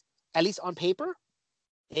at least on paper,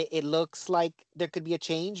 it looks like there could be a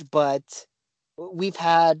change, but we've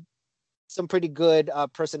had some pretty good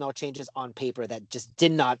personnel changes on paper that just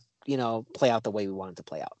did not, play out the way we wanted to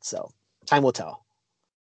play out. So time will tell.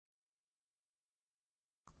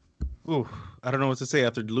 Ooh, I don't know what to say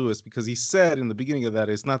after Lewis, because he said in the beginning of that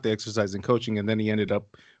it's not the exercise in coaching, and then he ended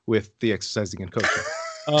up with the exercising in coaching.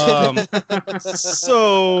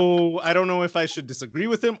 So I don't know if I should disagree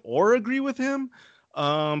with him or agree with him.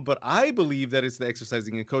 But I believe that it's the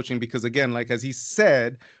exercising and coaching, because again, like as he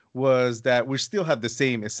said, was that we still have the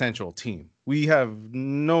same essential team. We have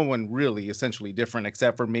no one really essentially different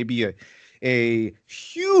except for maybe a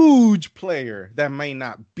huge player that may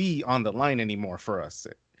not be on the line anymore for us,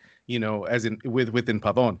 as in within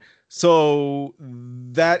Pavon. So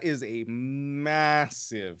that is a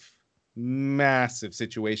massive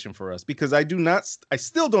situation for us, because I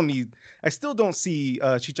still don't see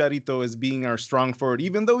Chicharito as being our strong forward,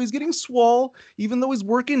 even though he's getting swole, even though he's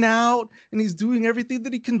working out and he's doing everything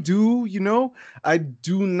that he can do. I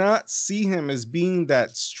do not see him as being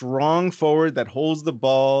that strong forward that holds the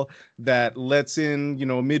ball, that lets in,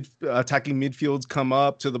 attacking midfields come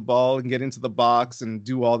up to the ball and get into the box and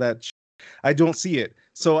do all that. I don't see it.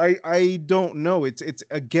 So I don't know. It's an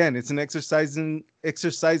exercise in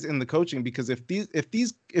the coaching, because if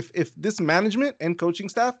this management and coaching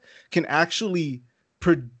staff can actually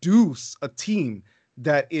produce a team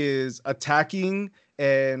that is attacking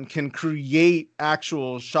and can create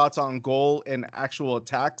actual shots on goal and actual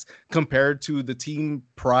attacks compared to the team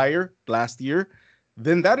prior last year,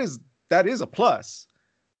 then that is a plus.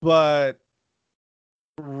 But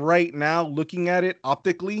right now, looking at it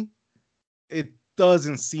optically, it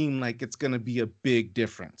doesn't seem like it's going to be a big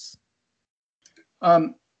difference.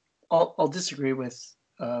 I'll disagree with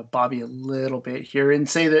Bobby a little bit here and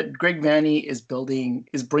say that Greg Vanney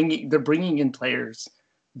they're bringing in players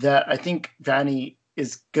that I think Vanney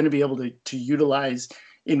is going to be able to utilize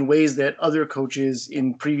in ways that other coaches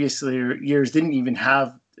in previous years didn't even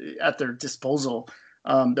have at their disposal.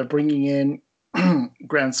 They're bringing in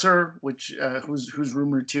Grand Sir, who's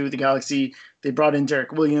rumored to the Galaxy. They brought in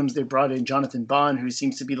Derek Williams. They brought in Jonathan Bond, who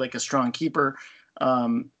seems to be like a strong keeper.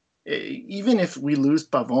 Even if we lose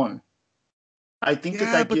Pavon, I think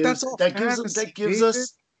that gives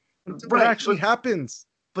us what actually happens.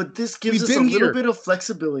 But this gives us a little bit of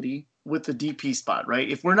flexibility with the DP spot, right?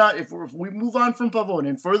 If we move on from Pavon,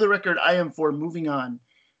 and for the record, I am for moving on.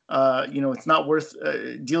 It's not worth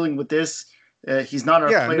dealing with this. He's not our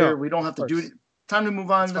player. No, we don't have to do it. Time to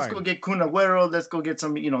move on. Let's go get Kun Agüero. Let's go get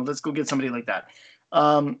somebody like that.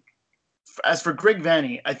 As for Greg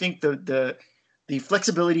Vanney, I think the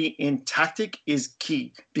flexibility in tactic is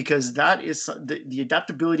key, because that is the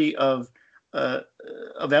adaptability of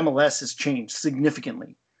MLS has changed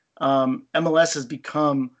significantly. MLS has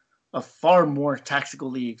become a far more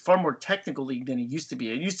tactical league, far more technical league than it used to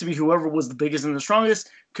be. It used to be whoever was the biggest and the strongest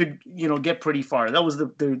could, get pretty far. That was the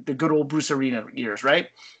good old Bruce Arena years, right?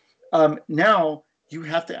 Now you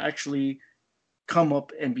have to actually come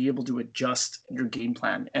up and be able to adjust your game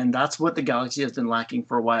plan. And that's what the Galaxy has been lacking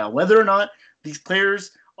for a while. Whether or not these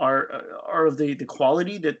players are of the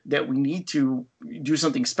quality that we need to do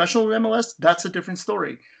something special in MLS, that's a different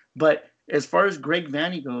story. But as far as Greg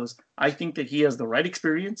Vanney goes, I think that he has the right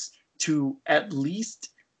experience to at least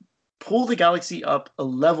pull the Galaxy up a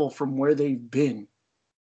level from where they've been.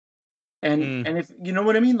 And if you know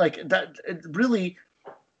what I mean, like that, really,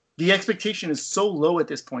 the expectation is so low at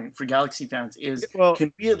this point for Galaxy fans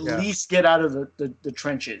can we at least get out of the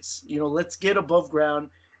trenches? Let's get above ground,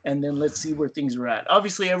 and then let's see where things are at.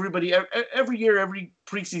 Obviously, everybody, every year, every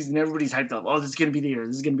preseason, everybody's hyped up. Oh, this is going to be the year.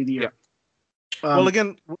 This is going to be the year. Well,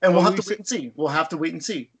 again, and we'll have to wait and see. We'll have to wait and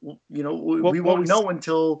see. We won't know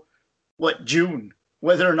until June,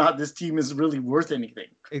 whether or not this team is really worth anything.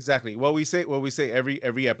 Exactly. What we say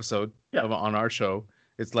every episode on our show,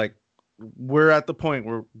 it's like we're at the point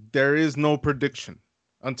where there is no prediction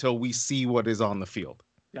until we see what is on the field.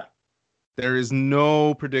 Yeah. There is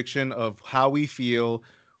no prediction of how we feel,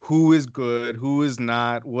 who is good, who is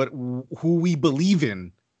not, who we believe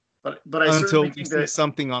in. But I until we see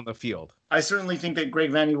something on the field. I certainly think that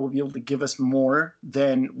Greg Vanney will be able to give us more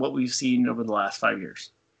than what we've seen over the last 5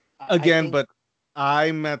 years. But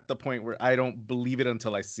I'm at the point where I don't believe it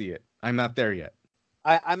until I see it. I'm not there yet.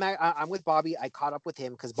 I'm with Bobby. I caught up with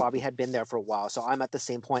him because Bobby had been there for a while. So I'm at the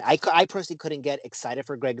same point. I personally couldn't get excited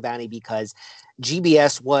for Greg Vanney because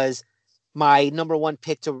GBS was my number one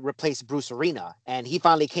pick to replace Bruce Arena, and he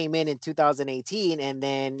finally came in 2018, and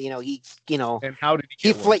then and how did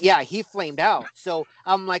he flamed out. So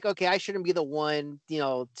I'm like, okay, I shouldn't be the one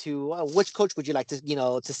to which coach would you like to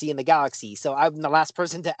to see in the Galaxy? So I'm the last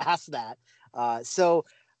person to ask that. I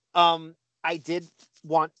did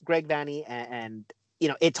want Greg Vanney, and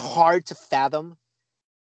it's hard to fathom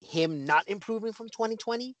him not improving from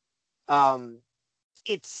 2020.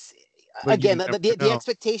 It's again, the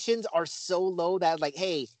expectations are so low that like,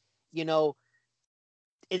 hey,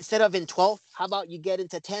 instead of in 12th, how about you get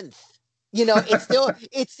into 10th? It's still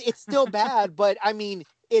it's still bad, but I mean,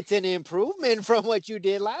 it's an improvement from what you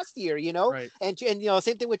did last year, Right. And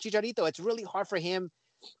same thing with Chicharito. It's really hard for him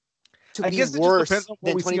to be guess worse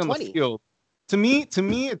than 2020. To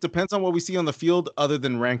me, it depends on what we see on the field other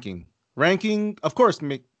than ranking. Ranking, of course,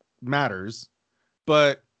 matters,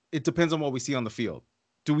 but it depends on what we see on the field.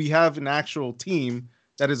 Do we have an actual team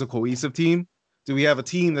that is a cohesive team? Do we have a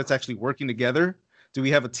team that's actually working together? Do we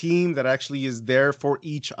have a team that actually is there for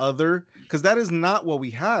each other? Because that is not what we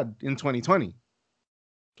had in 2020.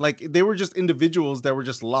 Like, they were just individuals that were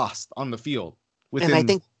just lost on the field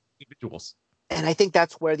within individuals. And I think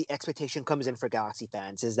that's where the expectation comes in for Galaxy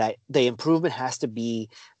fans, is that the improvement has to be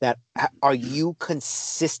that, are you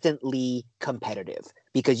consistently competitive?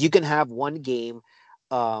 Because you can have one game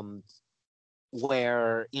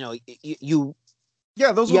where, you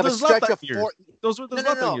those were the Zlatan years. Those were the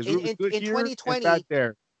Zlatan years. In 2020, back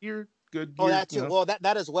there. Here, good. Oh, that too. Well,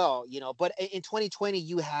 that as well. But in 2020,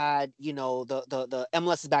 you had the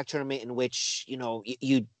MLS is Back tournament in which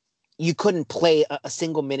you couldn't play a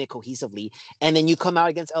single minute cohesively, and then you come out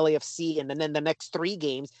against LAFC, and then the next 3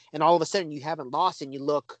 games, and all of a sudden you haven't lost, and you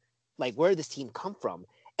look like, where did this team come from?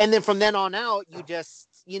 And then from then on out, you just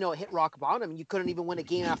hit rock bottom. You couldn't even win a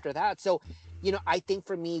game after that. So, I think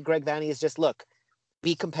for me, Greg Vanney is just, look,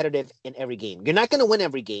 be competitive in every game. You're not going to win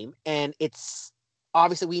every game, and it's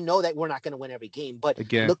obviously we know that we're not going to win every game, but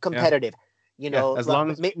look competitive. As long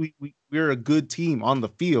as we're a good team on the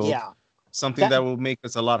field. Yeah. Something that will make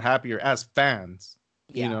us a lot happier as fans.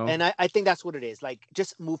 Yeah, and I think that's what it is. Like,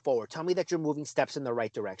 just move forward. Tell me that you're moving steps in the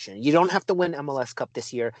right direction. You don't have to win MLS Cup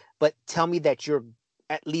this year, but tell me that you're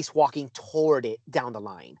at least walking toward it down the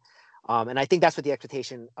line. And I think that's what the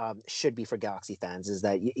expectation should be for Galaxy fans, is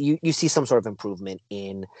that you see some sort of improvement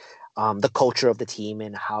in the culture of the team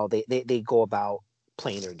and how they go about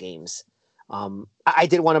playing their games. I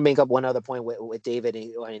did want to make up one other point with David,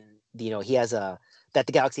 and he has that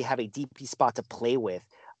the Galaxy have a DP spot to play with.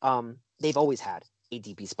 They've always had a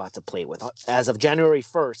DP spot to play with. As of January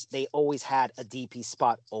 1st, they always had a DP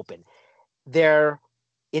spot open. Their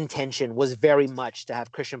intention was very much to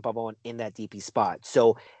have Christian Pavón in that DP spot.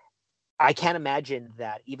 So I can't imagine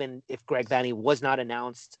that even if Greg Vanney was not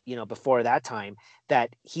announced, before that time,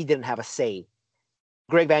 that he didn't have a say.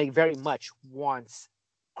 Greg Vanney very much wants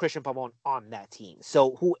Christian Pavón on that team.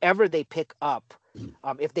 So whoever they pick up,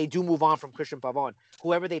 if they do move on from Christian Pavón,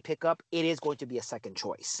 whoever they pick up, it is going to be a second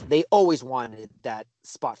choice. They always wanted that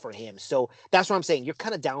spot for him. So that's what I'm saying. You're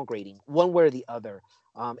kind of downgrading one way or the other.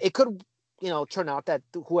 It could, turn out that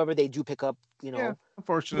whoever they do pick up,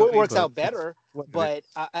 unfortunately, works out better. But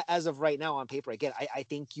as of right now on paper, again, I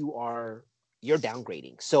think you're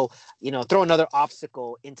downgrading. So, throw another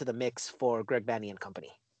obstacle into the mix for Greg Vanney and company.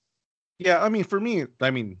 Yeah, for me,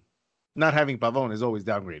 not having Pavón is always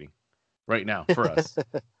downgrading right now for us.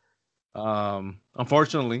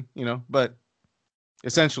 Unfortunately, but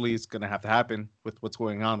essentially it's going to have to happen with what's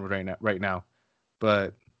going on right now.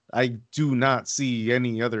 But I do not see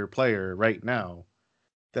any other player right now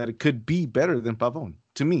that it could be better than Pavón,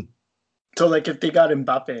 to me. So, like, if they got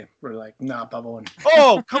Mbappe, we're like, nah, Pavón.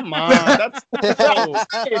 Oh, come on. That's a big so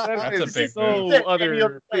other thing. So,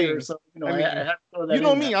 I have to throw that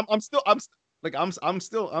in me.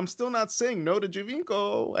 I'm still not saying no to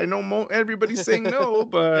Giovinco. I know everybody's saying no,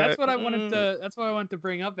 but that's what I wanted to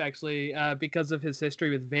bring up, actually, because of his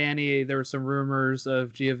history with Vanney. There were some rumors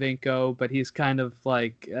of Giovinco, but he's kind of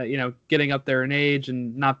like getting up there in age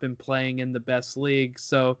and not been playing in the best league.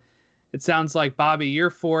 So it sounds like, Bobby, you're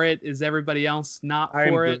for it. Is everybody else not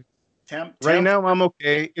for it? Tam? Right now, I'm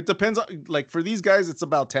okay. It depends on, like, for these guys, it's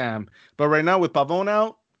about Tam. But right now, with Pavón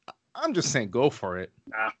out, I'm just saying go for it.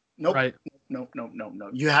 Nah, nope. Right. No.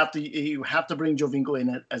 You have to bring Giovinco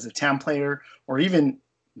in as a TAM player, or even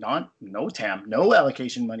no TAM, no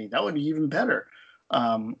allocation money. That would be even better.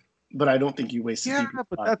 But I don't think you wasted. Yeah,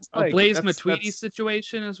 but that's a Blaise Matuidi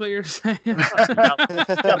situation is what you're saying. Buy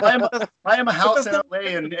him a house in LA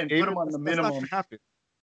and put him on the minimum.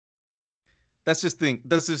 That's just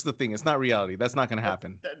the thing. It's not reality. That's not going to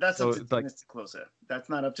happen. That's up to Dennis Ticlosa. That's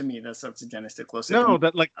not up to me. That's up to Dennis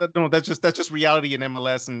Ticlosa. That's just reality in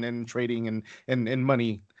MLS and trading and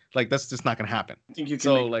money. Like, that's just not going to happen. I think you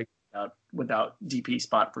can without DP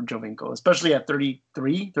spot for Giovinco, especially at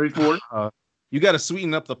 33, 34. You got to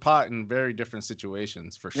sweeten up the pot in very different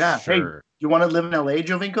situations for sure. Hey, you want to live in LA,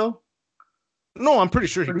 Giovinco? No, I'm pretty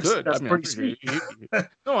sure he could. That's pretty sweet.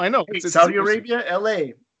 No, I know. Hey, Saudi Arabia,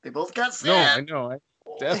 LA. They both got sand. No, I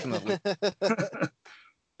know. Definitely.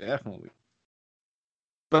 Definitely.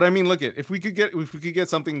 But look if we could get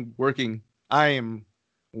something working, I am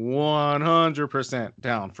 100%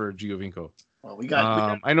 down for Giovinco. Well, we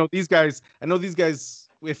got I know these guys,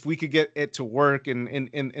 if we could get it to work in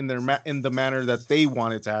the manner that they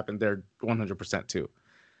want it to happen, they're 100% too.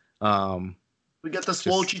 We got the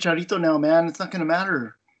swole Chicharito now, man. It's not going to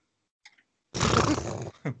matter.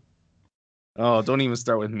 Oh, don't even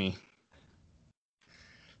start with me.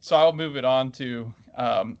 So I'll move it on to,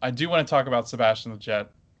 I do want to talk about Sebastian Lletget,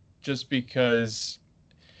 just because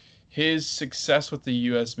his success with the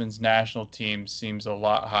U.S. men's national team seems a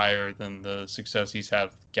lot higher than the success he's had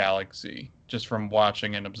with Galaxy, just from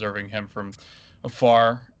watching and observing him from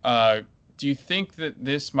afar. Do you think that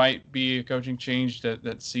this might be a coaching change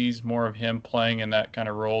that sees more of him playing in that kind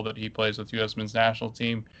of role that he plays with U.S. men's national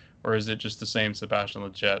team, or is it just the same Sebastian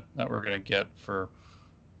Lletget that we're going to get for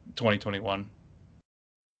 2021?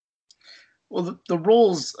 Well, the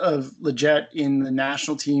roles of Lletget in the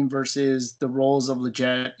national team versus the roles of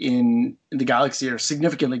Lletget in the Galaxy are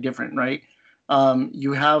significantly different, right?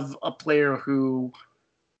 You have a player who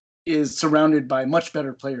is surrounded by much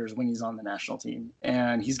better players when he's on the national team,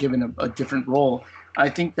 and he's given a different role. I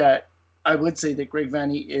think that I would say that Greg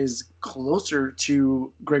Vanney is closer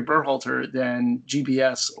to Greg Berhalter than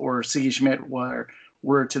GBS or Sigi Schmidt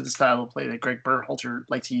were to the style of play that Greg Berhalter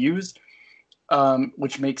likes to use.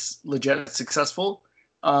 Which makes Lletget successful.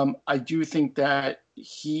 I do think that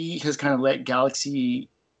he has kind of let Galaxy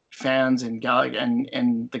fans and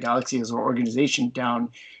the Galaxy as an organization down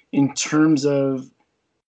in terms of,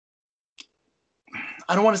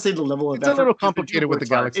 I don't want to say the level of it's effort. It's a little complicated with the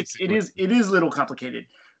Galaxy. It is a little complicated,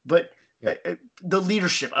 but the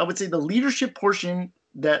leadership, I would say the leadership portion,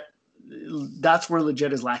 that's where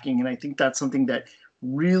Lletget is lacking. And I think that's something that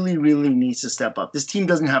really, really needs to step up. This team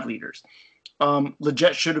doesn't have leaders.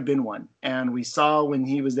 Lletget should have been one, and we saw when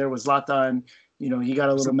he was there with Zlatan, he got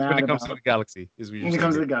a little mad. When it comes to the Galaxy, when it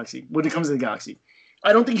comes to the Galaxy,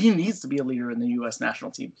 I don't think he needs to be a leader in the U.S.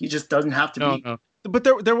 national team. He just doesn't have to be. No. But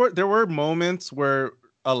there were moments where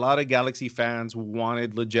a lot of Galaxy fans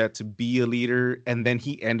wanted Lletget to be a leader, and then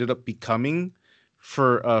he ended up becoming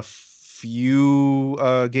for a few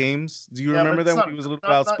games. Do you remember that when he was a little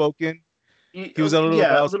outspoken? He was a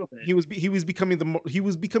little bit. He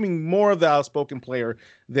was becoming more of the outspoken player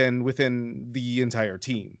than within the entire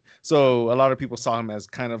team. So a lot of people saw him as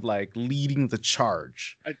kind of like leading the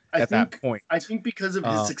charge at that point. I think because of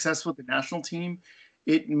his success with the national team,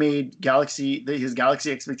 it made his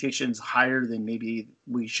Galaxy expectations higher than maybe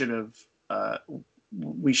we should have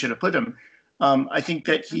put him. I think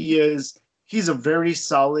that he's a very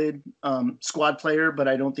solid squad player, but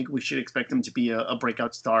I don't think we should expect him to be a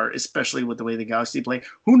breakout star, especially with the way the Galaxy play.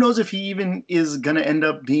 Who knows if he even is going to end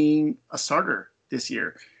up being a starter this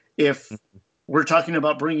year? If we're talking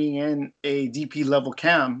about bringing in a DP level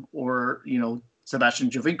Cam or, Sebastian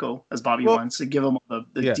Giovinco, as Bobby wants to give him the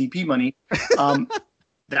DP money,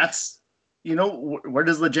 that's, where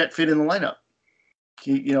does Lletget fit in the lineup?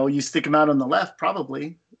 You stick him out on the left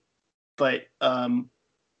probably, but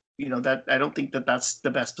that I don't think that's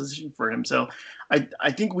the best position for him. So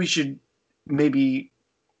I think we should maybe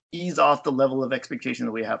ease off the level of expectation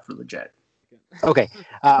that we have for Lletget. Okay.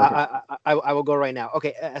 I will go right now.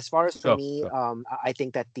 Okay. As far as for me, I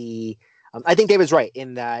think that I think David's right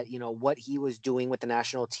in that, what he was doing with the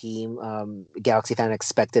national team, Galaxy fan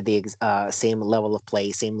expected the same level of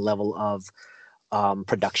play, same level of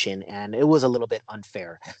production, and it was a little bit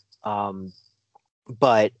unfair.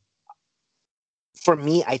 But for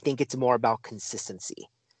me, I think it's more about consistency.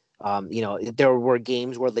 There were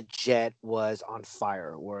games where Lletget was on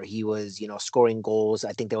fire, where he was, scoring goals.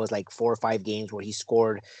 I think there was like 4 or 5 games where he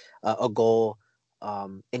scored a goal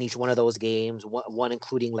in each one of those games, one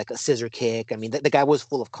including like a scissor kick. I mean, the guy was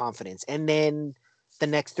full of confidence. And then the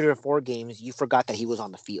next 3 or 4 games, you forgot that he was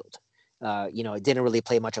on the field. It didn't really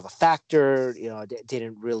play much of a factor. It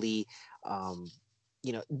didn't really,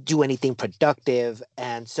 do anything productive.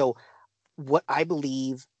 And so what I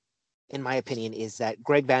believe, in my opinion, is that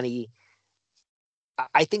Greg Vanney,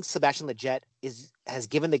 I think Sebastian Lletget has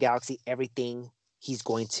given the Galaxy everything he's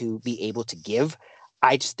going to be able to give.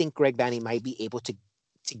 I just think Greg Vanney might be able to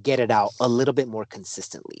get it out a little bit more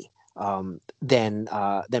consistently than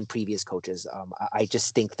previous coaches. I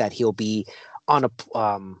just think that he'll be on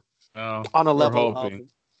a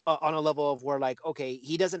level of where, like, okay,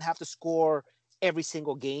 he doesn't have to score every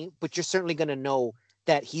single game, but you're certainly going to know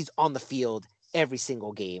that he's on the field every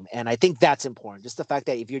single game. And I think that's important. Just the fact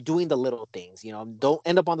that if you're doing the little things, don't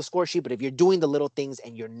end up on the score sheet, but if you're doing the little things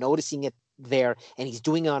and you're noticing it there and he's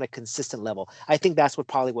doing it on a consistent level, I think that's what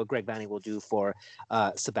Greg Vanney will do for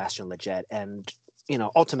Sebastian Lletget. And,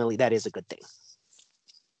 ultimately that is a good thing.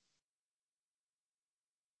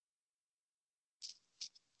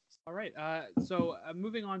 All right. So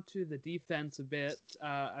moving on to the defense a bit,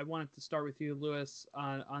 I wanted to start with you, Lewis,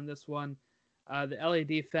 on this one. The LA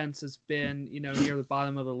defense has been, near the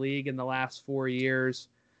bottom of the league in the last 4 years.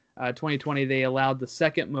 2020, they allowed the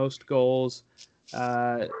second most goals.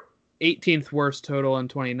 18th worst total in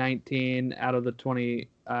 2019 out of the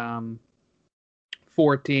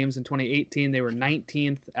 24 teams. In 2018, they were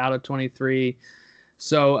 19th out of 23.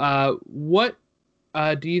 So what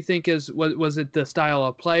do you think was it the style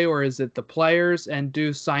of play, or is it the players? And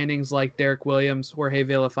do signings like Derek Williams, Jorge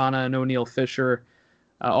Villafana, and O'Neal Fisher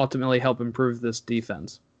ultimately help improve this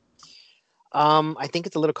defense? I think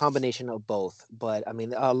it's a little combination of both, but I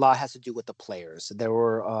mean, a lot has to do with the players. There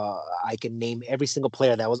were, I can name every single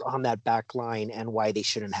player that was on that back line and why they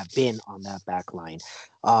shouldn't have been on that back line.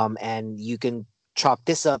 And you can chalk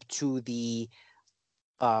this up to the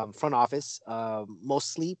front office,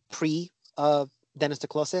 mostly pre Dennis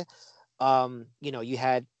DeClose. You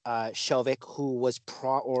had Shelvik, who was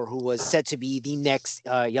said to be the next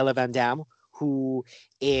Jelle Van Damme, who,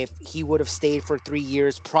 if he would have stayed for 3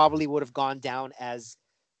 years, probably would have gone down as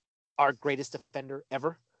our greatest defender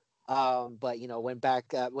ever. But went back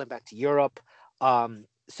to Europe.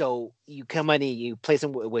 So you come in and you place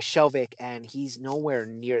him with Shelvik, and he's nowhere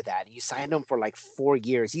near that. You signed him for like 4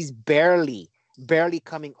 years. He's barely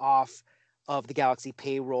coming off of the Galaxy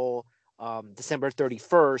payroll December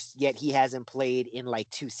 31st, yet he hasn't played in like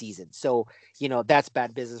 2 seasons. So, that's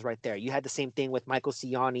bad business right there. You had the same thing with Michael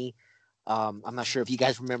Ciani. I'm not sure if you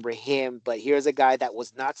guys remember him, but here's a guy that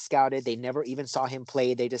was not scouted. They never even saw him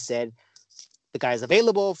play. They just said, the guy's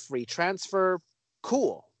available, free transfer.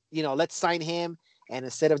 Cool. Let's sign him. And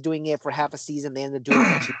instead of doing it for half a season, they ended up doing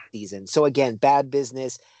it for 2 seasons. So again, bad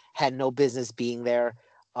business, had no business being there.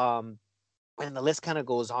 And the list kind of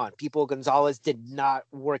goes on. Pipo Gonzalez did not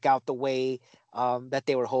work out the way that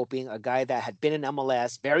they were hoping. A guy that had been in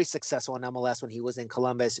MLS, very successful in MLS when he was in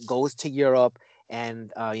Columbus, goes to Europe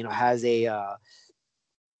and has a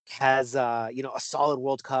solid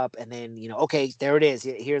World Cup, and then okay, there it is.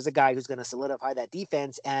 Here's a guy who's going to solidify that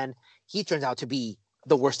defense, and he turns out to be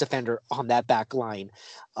the worst defender on that back line.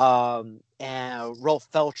 And Rolf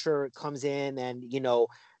Felcher comes in, and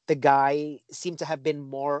the guy seemed to have been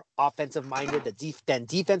more offensive minded than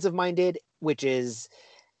defensive minded, which is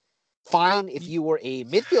fine if you were a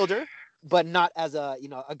midfielder, but not as a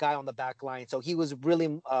guy on the back line. So he was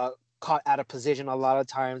really caught out of position a lot of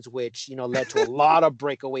times, which led to a lot of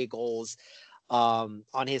breakaway goals on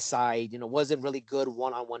his side. Wasn't really good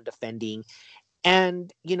one-on-one defending,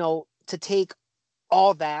 and to take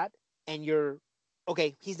all that and you're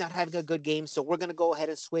okay, he's not having a good game, so we're going to go ahead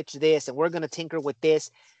and switch this and we're going to tinker with this.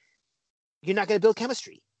 You're not going to build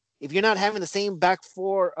chemistry if you're not having the same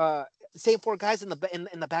same 4 guys in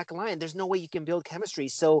the back line. There's no way you can build chemistry.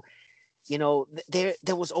 So there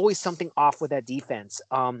was always something off with that defense.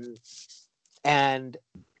 And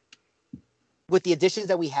with the additions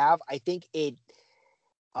that we have, I think you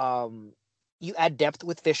add depth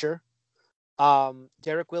with Fisher.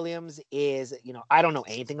 Derek Williams is, I don't know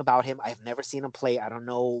anything about him. I've never seen him play. I don't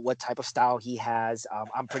know what type of style he has.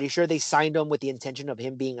 I'm pretty sure they signed him with the intention of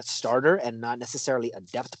him being a starter and not necessarily a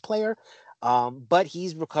depth player. But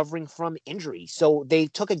he's recovering from injury. So they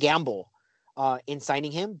took a gamble in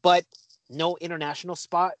signing him, but no international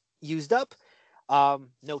spot used up.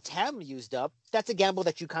 No TAM used up. That's a gamble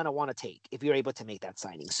that you kind of want to take if you're able to make that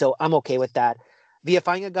signing. So I'm okay with that.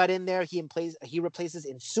 Villafana got in there. He replaces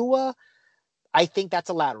Insua. I think that's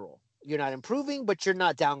a lateral. You're not improving, but you're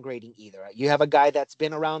not downgrading either. You have a guy that's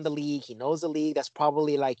been around the league. He knows the league. That's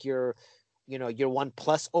probably like your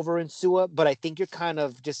 1+ over Insua, but I think you're kind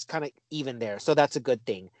of even there. So that's a good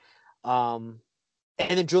thing. And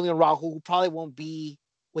then Julian Raul, who probably won't be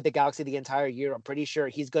with the Galaxy the entire year. I'm pretty sure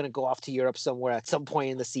he's going to go off to Europe somewhere at some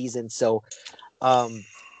point in the season. So,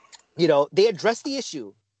 they address the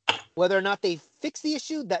issue. Whether or not they fix the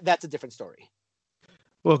issue, that's a different story.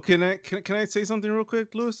 Well, can I say something real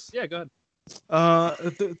quick, Luis? Yeah, go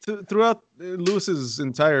ahead. Throughout Luis's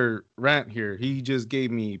entire rant here, he just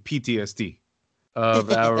gave me PTSD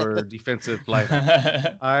of our defensive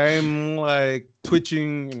lineup. I'm like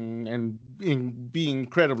twitching and being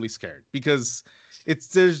incredibly scared because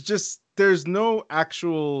there's no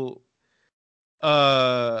actual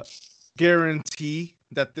guarantee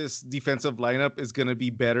that this defensive lineup is going to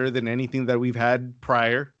be better than anything that we've had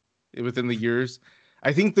prior within the years.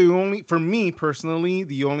 I think for me personally,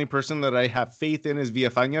 the only person that I have faith in is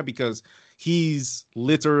Villafana because he's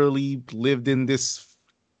literally lived in this,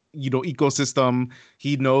 ecosystem.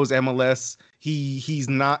 He knows MLS. He's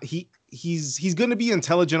going to be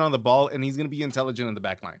intelligent on the ball and he's going to be intelligent in the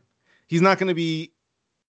back line. He's not going to be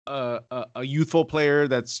a youthful player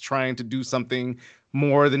that's trying to do something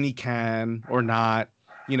more than he can or not.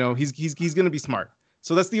 He's going to be smart.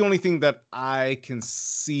 So that's the only thing that I can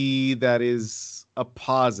see that is a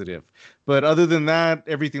positive. But other than that,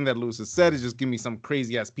 everything that Lewis has said is just give me some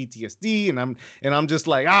crazy ass PTSD, and I'm just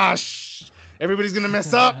like, everybody's gonna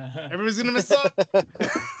mess up. Everybody's gonna mess up.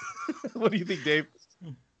 What do you think, Dave?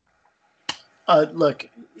 Look,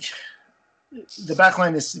 the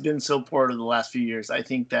backline has been so poor over the last few years. I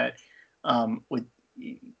think that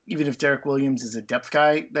even if Derek Williams is a depth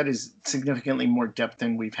guy, that is significantly more depth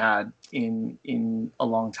than we've had in a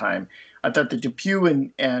long time. I thought that Depew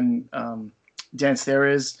and Dan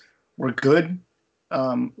Steres were good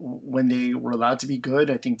when they were allowed to be good.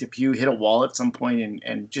 I think Depew hit a wall at some point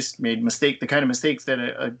and just made the kind of mistakes that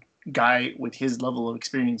a guy with his level of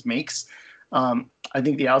experience makes. I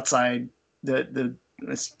think the outside,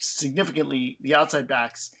 significantly the outside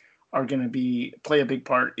backs are going to play a big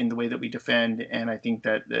part in the way that we defend. And I think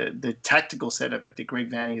that the tactical setup that Greg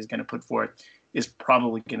Vanney is going to put forth is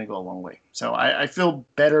probably going to go a long way. So I feel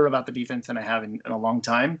better about the defense than I have in a long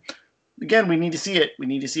time. Again, we need to see it. We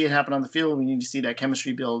need to see it happen on the field. We need to see that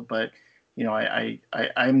chemistry build. But,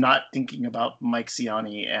 I'm not thinking about Mike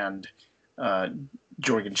Siani and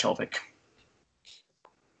Jorgen Chelvik.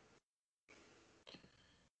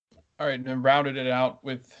 All right, and then rounded it out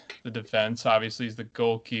with the defense, obviously, is the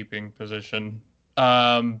goalkeeping position.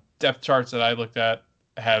 Depth charts that I looked at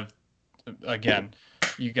have, again,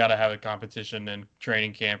 you got to have a competition in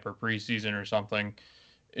training camp or preseason or something.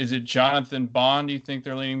 Is it Jonathan Bond you think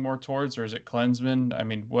they're leaning more towards, or is it Klinsmann? I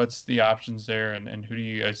mean, what's the options there, and who do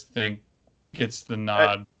you guys think gets the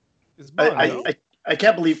nod? I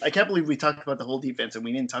can't believe we talked about the whole defense and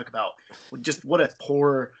we didn't talk about just what a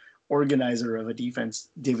poor organizer of a defense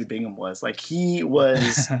David Bingham was. Like, he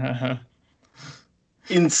was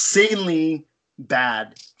insanely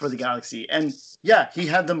bad for the Galaxy. And yeah, he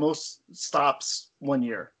had the most stops one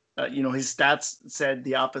year. His stats said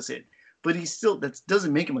the opposite, but that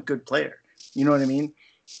doesn't make him a good player. You know what I mean?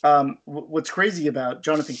 What's crazy about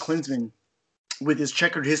Jonathan Klinsmann, with his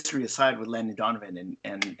checkered history aside with Landon Donovan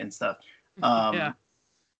and stuff,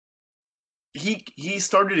 he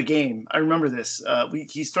started a game. I remember this.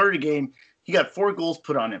 He started a game. He got 4 goals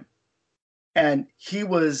put on him, and he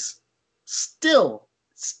was still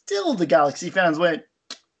the Galaxy fans went,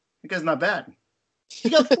 "That guy's not bad." He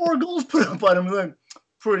got 4 goals put up on him. Went,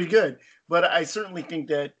 pretty good. But I certainly think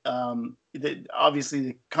that that obviously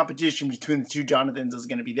the competition between the two Jonathans is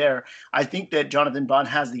going to be there. I think that Jonathan Bond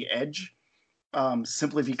has the edge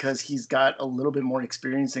simply because he's got a little bit more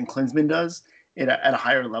experience than Klinsmann does at a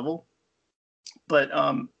higher level. But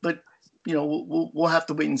we'll have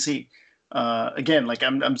to wait and see. Again, like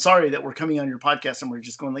I'm sorry that we're coming on your podcast and we're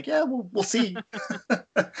just going like, yeah, we'll see.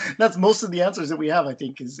 That's most of the answers that we have, I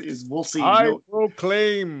think, is we'll see. I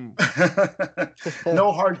proclaim.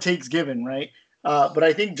 No hard takes given, right? But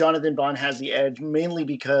I think Jonathan Bond has the edge mainly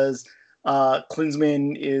because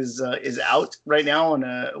Klinsmann is out right now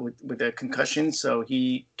with a concussion, so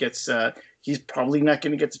he gets he's probably not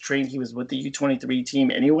going to get to train. He was with the U23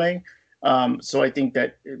 team anyway. So I think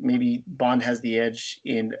that maybe Bond has the edge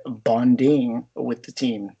in bonding with the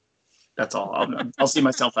team. That's all. I'll see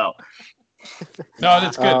myself out. No,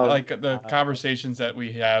 that's good. Like the conversations that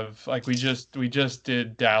we have, like we just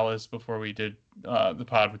did Dallas before we did the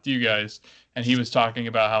pod with you guys, and he was talking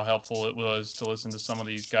about how helpful it was to listen to some of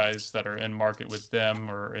these guys that are in market with them,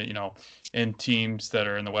 or in teams that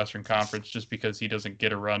are in the Western Conference, just because he doesn't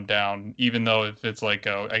get a rundown. Even though if it's like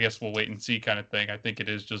I guess we'll wait and see kind of thing, I think it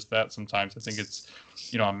is just that sometimes. I think it's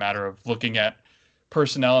a matter of looking at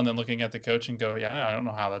personnel and then looking at the coach and go, yeah, I don't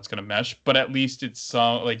know how that's going to mesh, but at least it's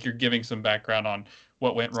some, like, you're giving some background on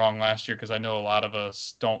what went wrong last year, because I know a lot of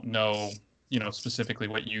us don't know, specifically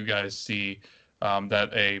what you guys see, that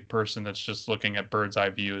a person that's just looking at bird's eye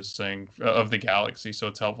view is saying of the Galaxy, so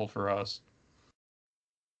it's helpful for us.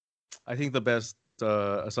 I think the best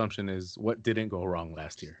assumption is what didn't go wrong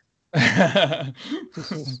last year.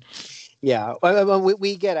 Yeah,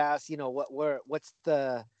 we get asked, what's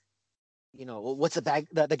the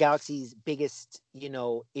Galaxy's biggest,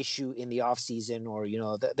 issue in the offseason, or,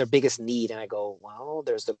 their biggest need. And I go, well,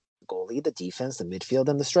 there's the goalie, the defense, the midfield,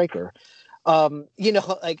 and the striker. And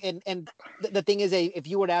the thing is, if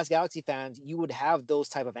you were to ask Galaxy fans, you would have those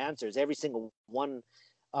type of answers, every single one,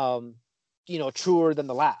 truer than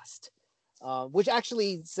the last, which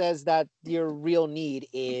actually says that your real need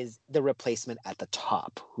is the replacement at the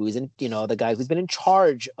top, who isn't, the guy who's been in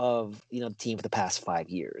charge of, the team for the past 5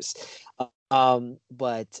 years. And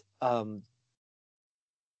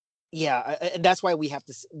that's why we have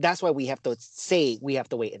to say we have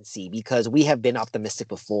to wait and see, because we have been optimistic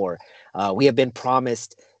before. We have been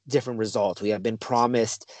promised different results. We have been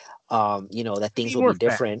promised, that things will be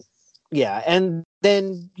different. Yeah, and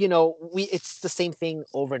then it's the same thing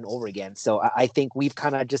over and over again. So I think we've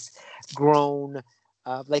kind of just grown,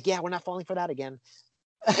 we're not falling for that again.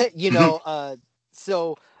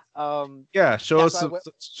 So Yeah, show that's us why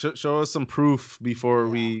show us some proof before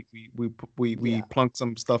Yeah. we plunk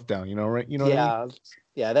some stuff down. Right? You know what I mean?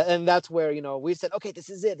 And that's where we said, okay, this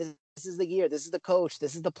is it. This is the year. This is the coach.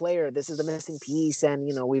 This is the player. This is the missing piece. And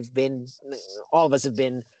we've been, all of us have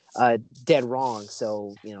been dead wrong.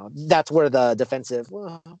 So that's where the defensive.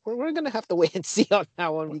 Well, we're gonna have to wait and see on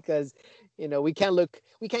that one because we can't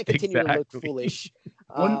continue to look foolish.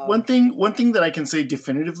 One thing that I can say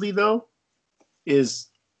definitively though is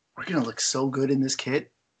we're gonna look so good in this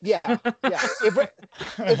kit. Yeah.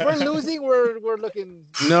 If we're losing, we're looking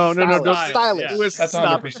no, stylish. Yeah. That's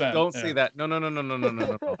Stop 100%. it. Don't say that. No.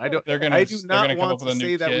 I don't. They're gonna. I do they're not gonna come want up with to a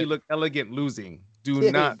new say that kit. we look elegant losing.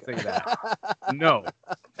 Do not say that. No.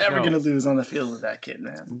 Never No. gonna lose on the field with that kid,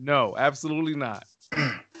 man. No, absolutely not.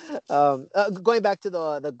 Going back to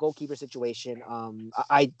the goalkeeper situation,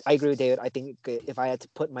 I agree with David. I think if I had to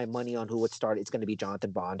put my money on who would start, it's going to be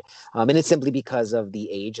Jonathan Bond, and it's simply because of the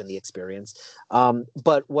age and the experience.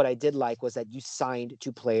 But what I did like was that you signed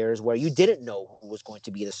two players where you didn't know who was going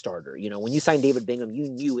to be the starter. When you signed David Bingham, you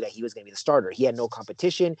knew that he was going to be the starter. He had no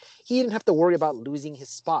competition. He didn't have to worry about losing his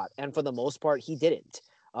spot, and for the most part, he didn't.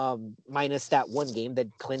 Minus that one game that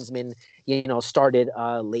Klinsmann, started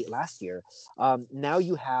late last year. Now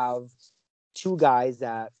you have two guys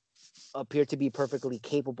that appear to be perfectly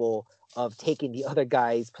capable of taking the other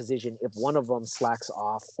guy's position if one of them slacks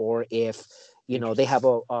off or if they have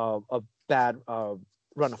a bad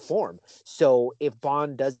run of form. So if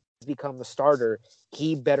Bond does become the starter,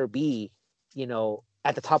 he better be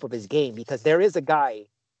at the top of his game, because there is a guy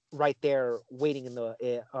right there waiting in the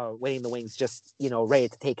wings, just ready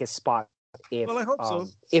to take his spot if Well, I hope so.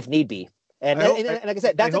 If need be. And like I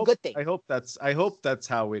said, that's a good thing. I hope that's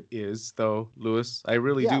how it is, though, Lewis. I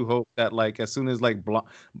really do hope that, as soon as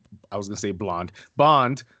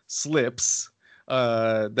Bond slips,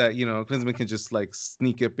 that Klinsmann can just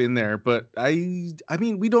see up in there. But I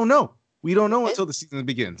mean, we don't know. We don't know until the season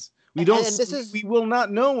begins. We will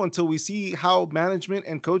not know until we see how management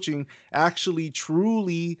and coaching actually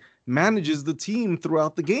truly manages the team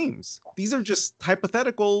throughout the games. These are just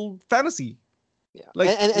hypothetical fantasy. Yeah,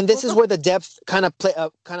 and this is where the depth kind of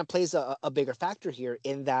plays a bigger factor here,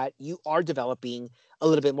 in that you are developing a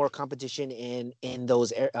little bit more competition in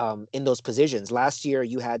those positions. Last year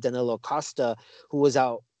you had Danilo Costa, who was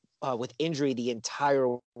out with injury the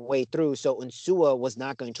entire way through, so Unsua was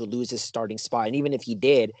not going to lose his starting spot, and even if he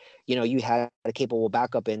did, you had a capable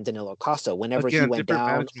backup in Danilo Costa whenever he went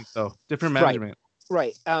down. Different management,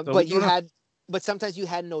 right? But sometimes you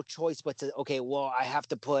had no choice but to, okay, well, I have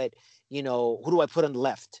to put, who do I put on the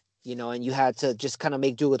left? And you had to just kind of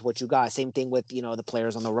make do with what you got. Same thing with, the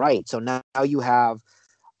players on the right. So now you have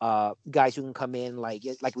guys who can come in, like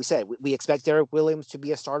we said, we expect Derek Williams to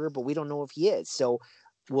be a starter, but we don't know if he is. So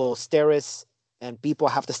will Steres and people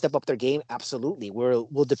have to step up their game? Absolutely.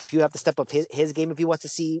 Will Depew have to step up his game if he wants to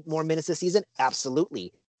see more minutes this season?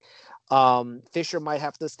 Absolutely. Fisher might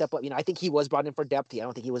have to step up. I think he was brought in for depth. I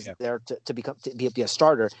don't think he was there to be a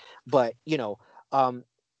starter. But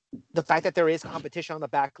the fact that there is competition on the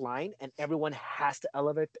back line and everyone has to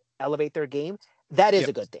elevate their game, that is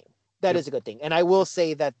a good thing. That is a good thing. And I will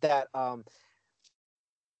say that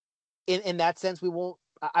in that sense,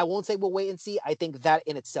 I won't say we'll wait and see. I think that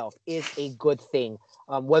in itself is a good thing.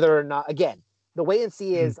 Whether or not, again, the wait and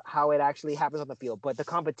see is how it actually happens on the field, but the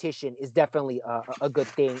competition is definitely a good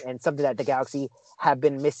thing, and something that the Galaxy have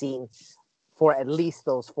been missing for at least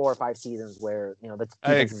those 4 or 5 seasons where the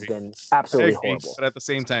defense has been absolutely horrible. But at the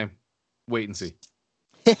same time, wait and see.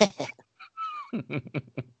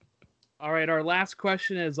 All right, our last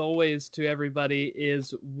question, as always, to everybody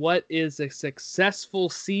is, what is a successful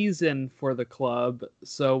season for the club?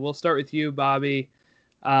 So we'll start with you, Bobby.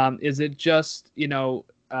 Is it just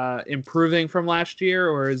improving from last year,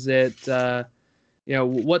 or is it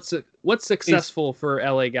what's successful for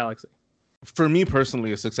LA Galaxy? For me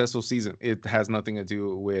personally, a successful season, it has nothing to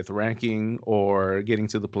do with ranking or getting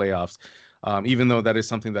to the playoffs, even though that is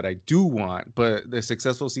something that I do want. But the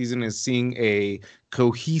successful season is seeing a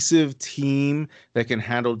cohesive team that can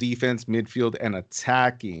handle defense, midfield, and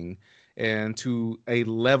attacking, and to a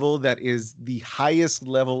level that is the highest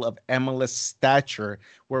level of MLS stature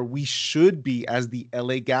where we should be as the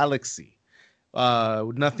LA Galaxy.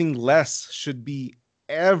 Nothing less should be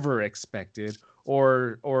ever expected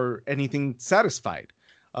or anything satisfied.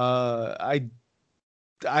 I've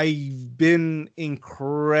been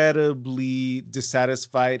incredibly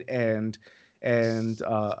dissatisfied and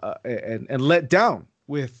let down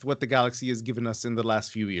with what the Galaxy has given us in the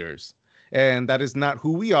last few years. And that is not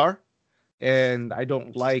who we are. And I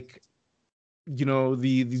don't like,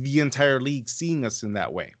 the entire league seeing us in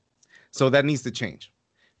that way. So that needs to change.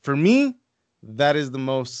 For me, that is the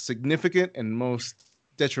most significant and most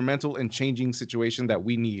detrimental and changing situation that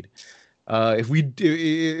we need. If we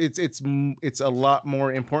do, it's a lot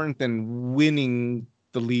more important than winning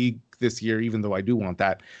the league this year, even though I do want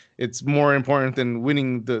that. It's more important than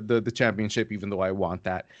winning the championship, even though I want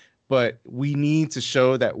that. But we need to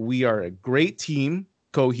show that we are a great team,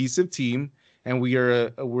 cohesive team, and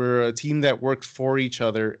we're a team that works for each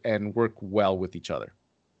other and work well with each other.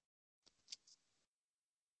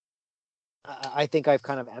 I think I've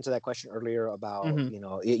kind of answered that question earlier about,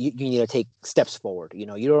 you need to take steps forward. You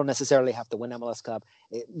don't necessarily have to win MLS Cup.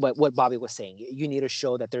 But what Bobby was saying, you need to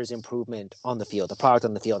show that there's improvement on the field. The product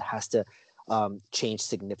on the field has to change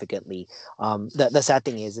significantly. The sad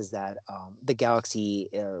thing is that the Galaxy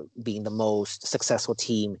being the most successful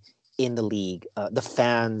team in the league, the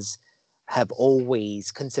fans have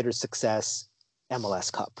always considered success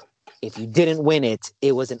MLS Cup. If you didn't win it,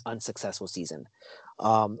 it was an unsuccessful season.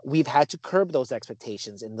 We've had to curb those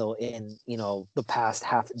expectations in the past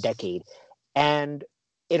half decade, and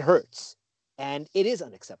it hurts, and it is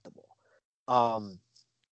unacceptable.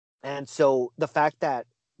 And so the fact that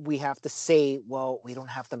we have to say, well, we don't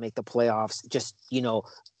have to make the playoffs, just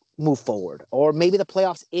move forward, or maybe the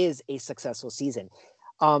playoffs is a successful season,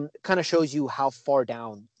 kind of shows you how far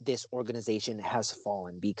down this organization has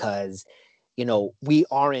fallen, because we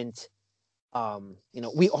aren't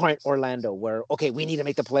Orlando, where, okay, we need to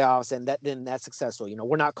make the playoffs and then that's successful.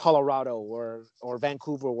 We're not Colorado or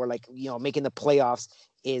Vancouver, where making the playoffs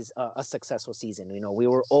is a successful season. We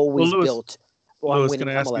were always built on winning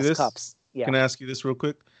MLS Cups. Yeah. Can I ask you this real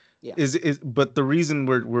quick? Yeah. But the reason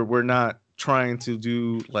we're not trying to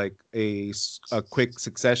do like a quick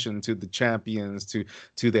succession to the champions to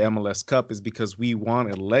the MLS Cup is because we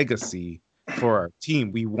want a legacy for our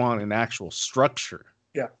team. We want an actual structure.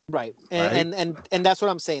 Yeah. Right. And that's what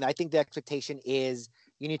I'm saying. I think the expectation is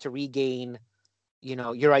you need to regain,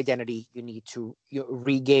 your identity. You need to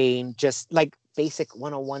regain just like basic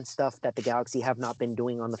 101 stuff that the Galaxy have not been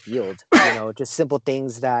doing on the field. Just simple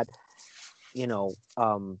things that,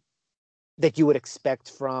 that you would expect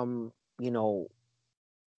from,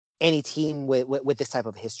 any team with this type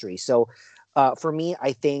of history. So for me,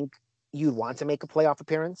 I think you'd want to make a playoff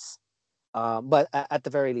appearance. But at the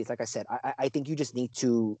very least, like I said, I think you just need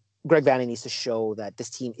to, Greg Vanney needs to show that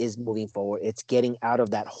this team is moving forward. It's getting out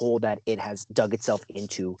of that hole that it has dug itself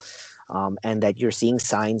into, and that you're seeing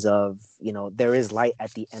signs of, there is light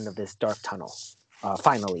at the end of this dark tunnel,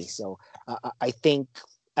 finally. So I think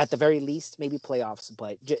at the very least, maybe playoffs,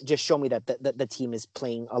 but just show me that the team is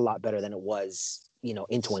playing a lot better than it was,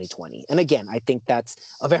 in 2020. And again, I think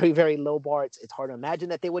that's a very, very low bar. It's hard to imagine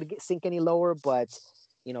that they would sink any lower, but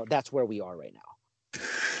that's where we are right now.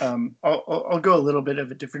 I'll go a little bit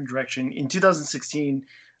of a different direction. In 2016,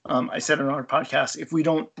 I said on our podcast, if we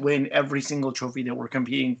don't win every single trophy that we're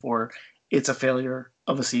competing for, it's a failure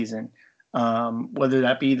of a season. Whether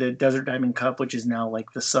that be the Desert Diamond Cup, which is now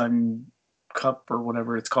like the Sun Cup or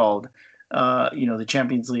whatever it's called, the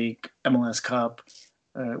Champions League, MLS Cup.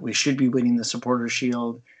 We should be winning the Supporters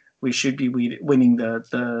Shield. We should be winning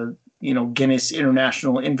the Guinness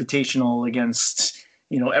International Invitational against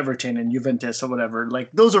Everton and Juventus or whatever.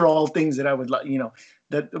 Like, those are all things that I would like,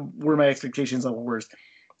 that were my expectations level worst.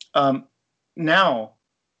 Now,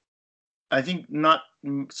 I think not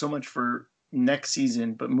so much for next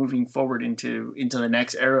season, but moving forward into the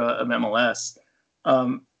next era of MLS.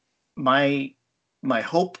 My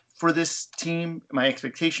hope for this team, my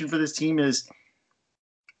expectation for this team is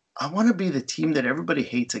I want to be the team that everybody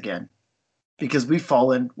hates again, because we've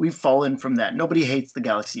fallen from that. Nobody hates the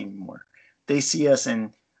Galaxy anymore. They see us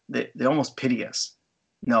and they almost pity us.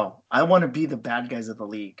 No, I want to be the bad guys of the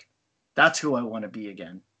league. That's who I want to be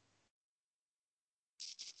again.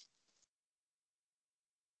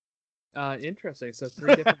 Interesting. So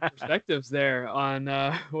 3 different perspectives there on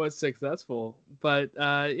what's successful. But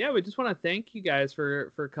we just want to thank you guys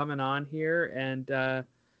for coming on here. And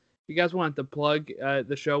you guys want to plug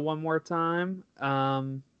the show one more time,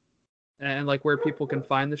 and like where people can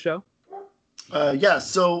find the show?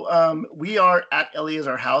 So we are at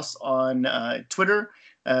Eleazar House on Twitter.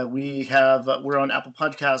 We're on Apple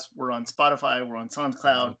Podcasts. We're on Spotify. We're on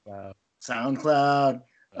SoundCloud.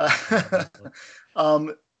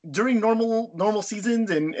 During normal seasons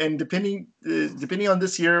and depending on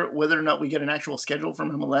this year, whether or not we get an actual schedule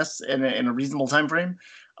from MLS in a reasonable time frame,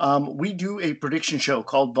 we do a prediction show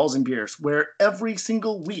called Balls and Beers, where every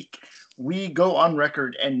single week we go on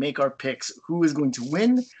record and make our picks: who is going to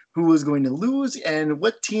win, who is going to lose, and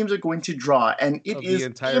what teams are going to draw. And it is the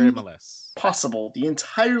entire MLS. possible. The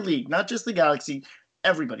entire league, not just the Galaxy.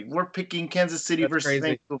 Everybody. We're picking Kansas City versus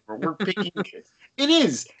crazy. Vancouver. We're picking.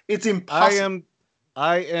 It's impossible.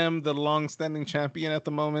 I am the long-standing champion at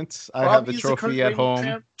the moment. I Bobby have the is trophy at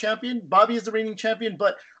home. Champion. Bobby is the reigning champion,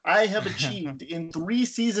 but I have achieved in 3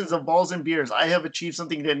 seasons of Balls and Beers. I have achieved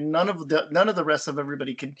something that none of the rest of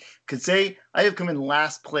everybody could say. I have come in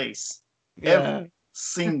last place every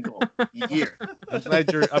single year.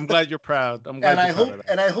 I'm glad you're proud.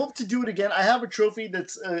 I hope to do it again. I have a trophy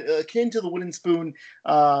that's akin to the wooden spoon.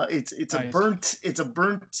 It's nice. It's a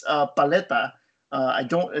burnt paleta.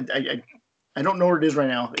 I don't know where it is right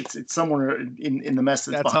now. It's somewhere in the mess.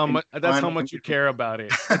 That's how much you care about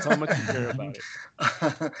it. That's how much you care about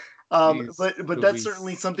it. But that's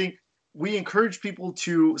certainly something we encourage people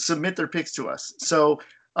to submit their picks to us. So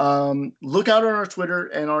look out on our Twitter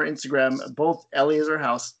and our Instagram, both LA is our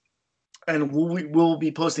house, and we'll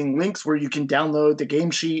be posting links where you can download the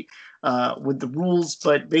game sheet with the rules.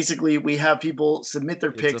 But basically, we have people submit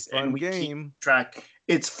their picks and we keep track.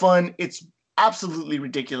 It's fun. It's absolutely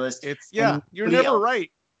ridiculous. You're never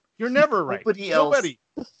right. You're never right.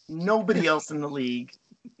 Nobody else in the league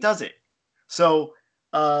does it. So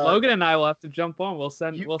Logan and I will have to jump on. We'll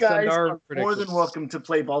send our are more than welcome to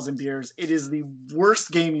play Balls and Beers. It is the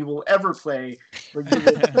worst game you will ever play.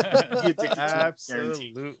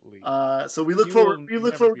 Absolutely. So we look forward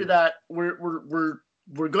to that. We're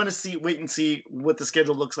going to wait and see what the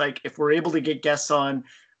schedule looks like. If we're able to get guests on,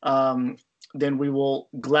 then we will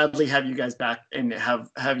gladly have you guys back and have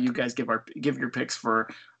you guys give your picks for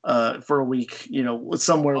a week,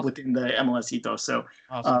 somewhere within the MLS ethos. So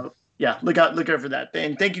awesome. Look out for that.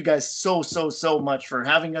 And thank you guys so much for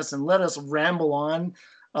having us and let us ramble on.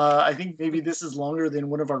 I think maybe this is longer than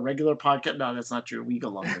one of our regular podcasts. No, that's not true. We go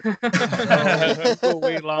longer. We go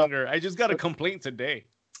way longer. I just got a complaint today.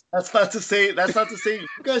 That's not to say you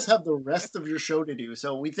guys have the rest of your show to do.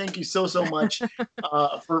 So we thank you so much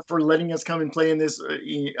for letting us come and play in this.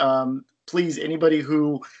 Please, anybody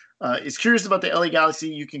who is curious about the LA Galaxy,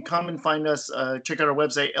 you can come and find us. Check out our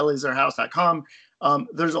website, laisourhouse.com.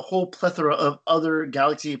 There's a whole plethora of other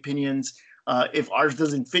Galaxy opinions. If ours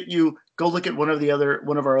doesn't fit you, go look at one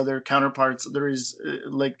of our other counterparts. There is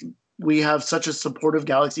we have such a supportive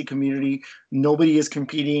Galaxy community. Nobody is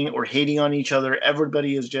competing or hating on each other.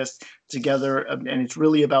 Everybody is just together, and it's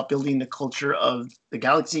really about building the culture of the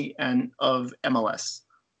Galaxy and of MLS.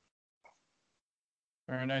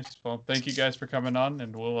 Very nice. Well, thank you guys for coming on,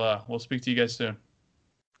 and we'll speak to you guys soon.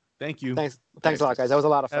 Thank you. Thanks a lot, guys. That was a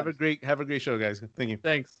lot of fun. Have a great show, guys. Thank you.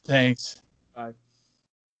 Thanks. Bye.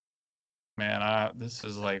 Man, this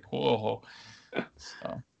is like whoa.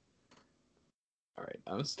 So. All right,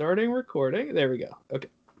 I'm starting recording. There we go. Okay.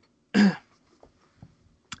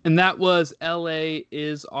 And that was LA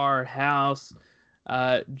is our house,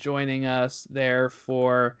 joining us there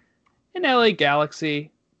for an LA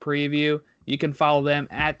Galaxy preview. You can follow them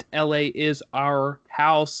at LA is our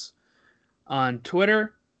house on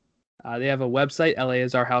Twitter. They have a website,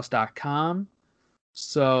 laisourhouse.com.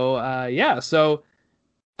 So,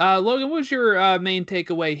 Logan, what was your main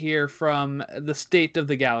takeaway here from the state of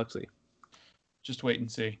the Galaxy? Just wait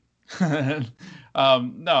and see. No,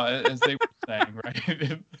 as they were saying,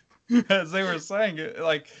 right? As they were saying,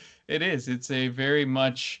 it's a very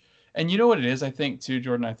much, and you know what it is, I think too,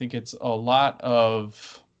 Jordan, I think it's a lot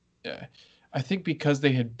of, I think because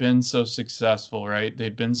they had been so successful, right?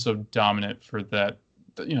 They'd been so dominant for that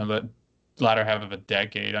latter half of a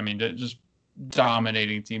decade. I mean, just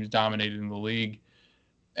dominating teams, dominating the league.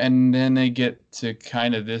 And then they get to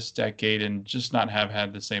kind of this decade and just not have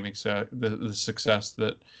had the same the success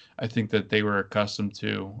that I think that they were accustomed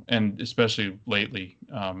to, and especially lately,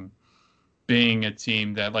 being a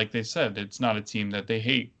team that, like they said, it's not a team that they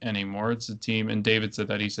hate anymore. It's a team, and David said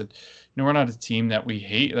that. He said, we're not a team that we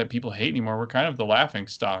hate, that people hate anymore. We're kind of the laughing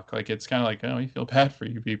stock. Like, it's kind of like, we feel bad for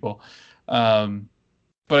you people.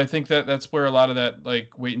 But I think that's where a lot of that,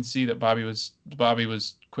 like, wait and see that Bobby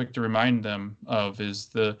was quick to remind them of is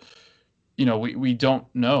we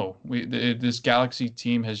don't know. This Galaxy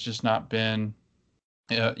team has just not been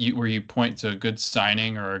where you point to a good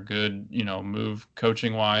signing or a good, move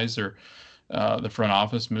coaching wise or the front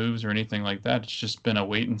office moves or anything like that. It's just been a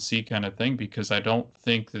wait and see kind of thing, because I don't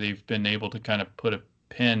think that they've been able to kind of put a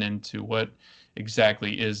pin into what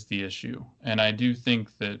exactly is the issue. And I do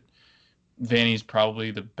think that Vanney's probably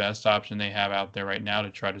the best option they have out there right now to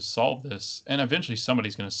try to solve this. And eventually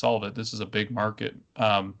somebody's going to solve it. This is a big market.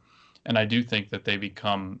 And I do think that they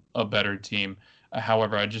become a better team.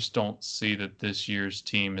 However, I just don't see that this year's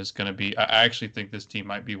team is going to be. I actually think this team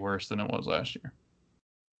might be worse than it was last year.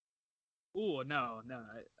 Oh, no.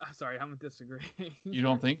 I'm sorry, I'm disagreeing. You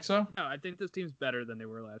don't think so? No, I think this team's better than they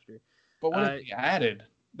were last year. But what have they added?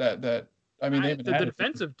 The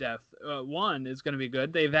defensive depth, one, is going to be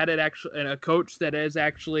good. They've added actually a coach that has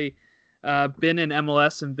actually been in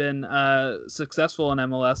MLS and been successful in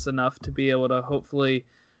MLS enough to be able to hopefully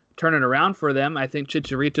turn it around for them. I think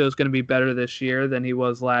Chicharito is going to be better this year than he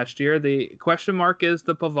was last year. The question mark is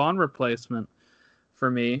the Pavon replacement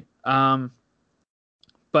for me.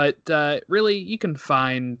 But really, you can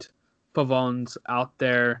find Pavons out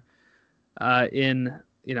there in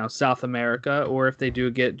South America, or if they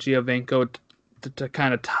do get Giovinco to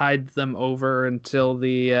kind of tide them over until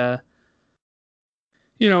the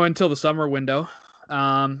until the summer window.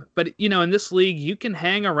 But in this league, you can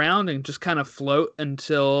hang around and just kind of float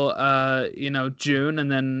until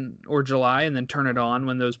June or July, and then turn it on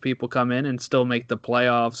when those people come in and still make the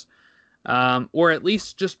playoffs, or at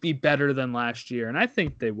least just be better than last year. And I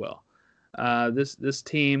think they will. This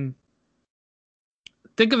team,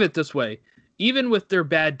 think of it this way: even with their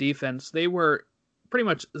bad defense, they were pretty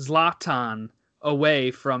much Zlatan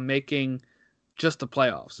away from making just the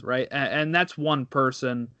playoffs, right? And that's one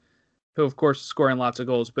person who, of course, is scoring lots of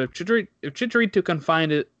goals. But if Chicharito can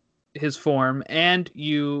find his form, and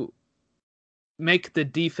you make the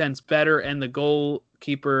defense better and the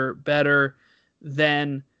goalkeeper better,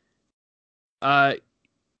 then if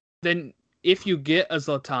you get a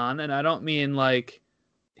Zlatan, and I don't mean like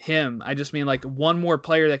him, I just mean like one more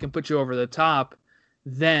player that can put you over the top,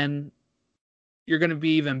 then you're going to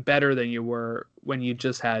be even better than you were when you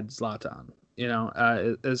just had Zlatan.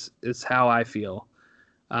 Is how I feel.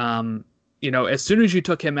 As soon as you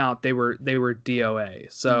took him out, they were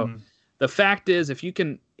DOA. So the fact is, if you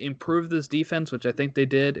can improve this defense, which I think they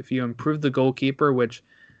did, if you improve the goalkeeper, which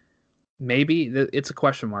maybe it's a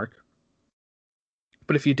question mark,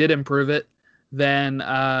 but if you did improve it, then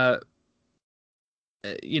and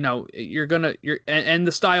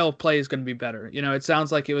the style of play is going to be better. It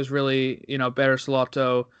sounds like it was really Better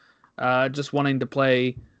Salotto just wanting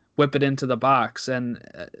to whip it into the box, and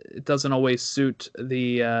it doesn't always suit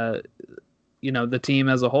the team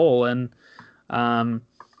as a whole. And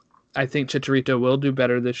I think Chicharito will do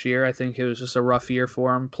better this year. I think it was just a rough year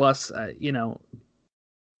for him. Plus,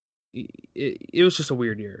 it was just a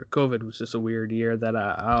weird year. COVID was just a weird year that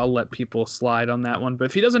I'll let people slide on that one. But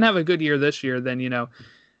if he doesn't have a good year this year, then, it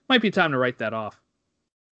might be time to write that off.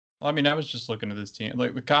 Well, I mean, I was just looking at this team.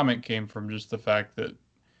 Like, the comment came from just the fact that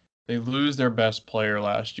they lose their best player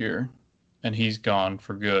last year, and he's gone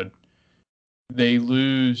for good. They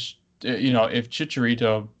lose, if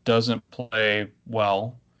Chicharito doesn't play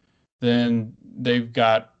well, then they've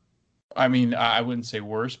got, I mean, I wouldn't say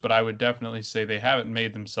worse, but I would definitely say they haven't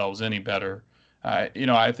made themselves any better.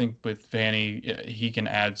 I think with Vanny, he can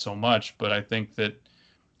add so much, but I think that,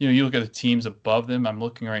 you look at the teams above them, I'm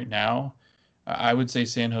looking right now, I would say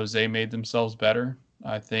San Jose made themselves better.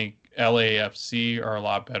 I think LAFC are a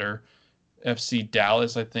lot better. FC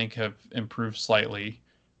Dallas, I think, have improved slightly.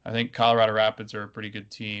 I think Colorado Rapids are a pretty good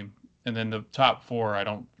team. And then the top four,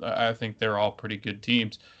 I think they're all pretty good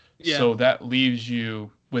teams. Yeah. So that leaves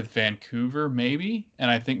you with Vancouver, maybe. And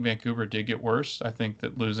I think Vancouver did get worse. I think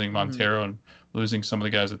that losing Montero and losing some of the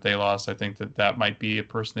guys that they lost, I think that might be a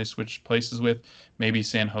person they switched places with. Maybe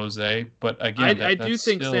San Jose. But again, I do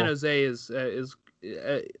think San Jose is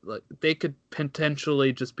like they could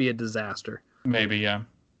potentially just be a disaster. Maybe, yeah.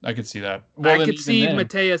 I could see that. Well, I could see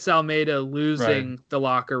Mateus Almeida losing the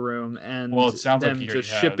locker room and it sounds them like just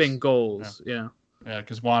shipping goals. Yeah,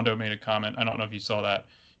 because Wando made a comment. I don't know if you saw that.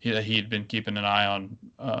 He had been keeping an eye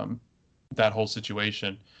on that whole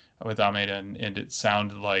situation with Almeida, and it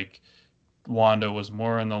sounded like Wando was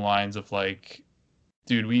more in the lines of like,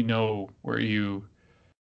 dude, we know where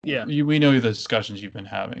we know the discussions you've been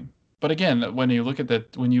having. But again, when you look at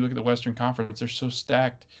the Western Conference, they're so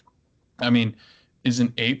stacked. I mean, is an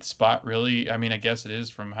 8th spot really? I mean, I guess it is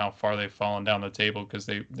from how far they've fallen down the table, because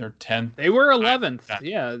they're 10th. They were 11th.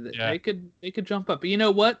 Yeah, they could jump up. But you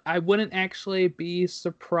know what? I wouldn't actually be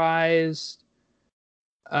surprised.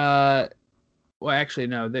 Well, actually,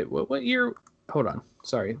 no. What year? Hold on.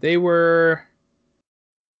 Sorry, they were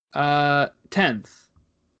 10th.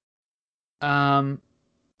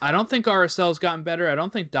 I don't think RSL's gotten better. I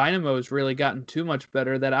don't think Dynamo's really gotten too much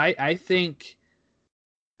better. That I think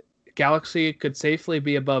Galaxy could safely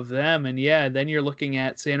be above them. And then you're looking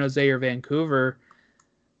at San Jose or Vancouver.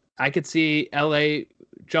 I could see LA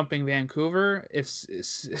jumping Vancouver. If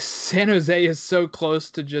San Jose is so close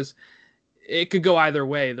to just, it could go either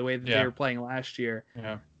way, the way that they were playing last year.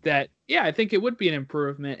 Yeah. that, yeah, I think it would be an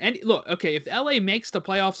improvement. And look, okay, if LA makes the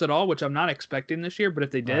playoffs at all, which I'm not expecting this year, but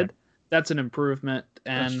if they did, that's an improvement.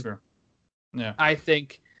 And that's true. Yeah, I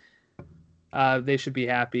think they should be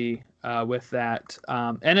happy with that.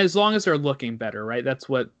 And as long as they're looking better, right? That's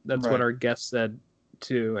what our guest said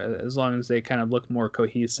too. As long as they kind of look more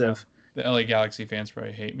cohesive. The LA Galaxy fans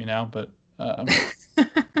probably hate me now, but I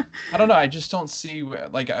don't know. I just don't see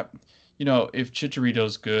like if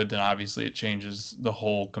Chicharito's good, then obviously it changes the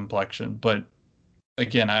whole complexion. But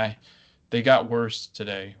again, they got worse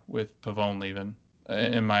today with Pavone leaving,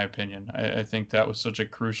 in my opinion. I think that was such a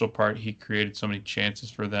crucial part. He created so many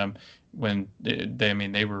chances for them when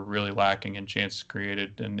they were really lacking in chances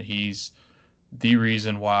created, and he's the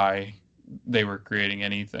reason why they were creating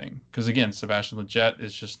anything. Because again, Sebastian Lletget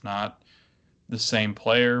is just not the same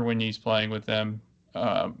player when he's playing with them.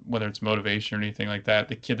 Whether it's motivation or anything like that,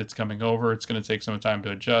 the kid that's coming over, it's going to take some time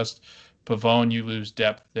to adjust. Pavone, you lose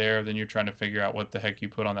depth there, then you're trying to figure out what the heck you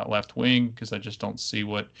put on that left wing, because I just don't see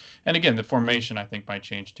what. And again, the formation I think might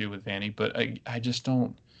change too with Vanny, but I just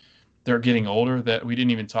don't. They're getting older. That we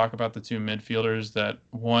didn't even talk about the two midfielders. That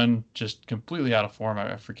one just completely out of form.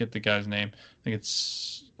 I forget the guy's name. I think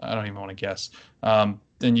I don't even want to guess.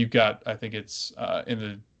 Then you've got, I think it's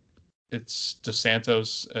it's Dos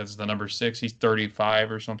Santos as the number 6. He's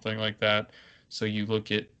 35 or something like that. So you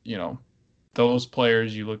look at, those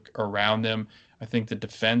players, you look around them. I think the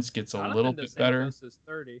defense gets a little bit better. Dos Santos is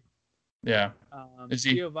 30. Yeah. Is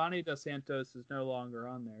he? Giovanni Dos Santos is no longer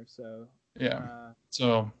on there. So. Yeah.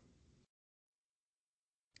 So.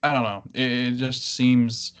 I don't know. It just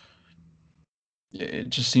seems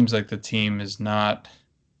like the team is not.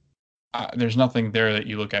 There's nothing there that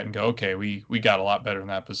you look at and go, okay, we got a lot better in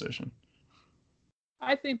that position.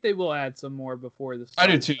 I think they will add some more before the I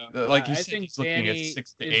do too. Like you I said, think he's looking at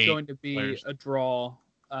 6 to 8. It's going to be players. a draw.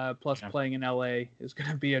 Plus playing in LA is going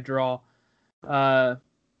to be a draw. But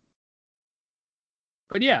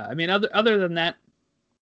yeah, I mean, other than that,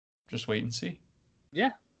 just wait and see.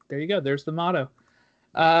 Yeah, there you go. There's the motto.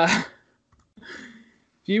 If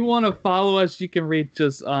you want to follow us, you can reach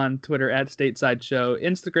us on Twitter at Stateside Show,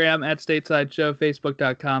 Instagram at Stateside Show,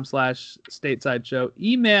 Facebook.com/Stateside Show,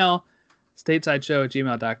 email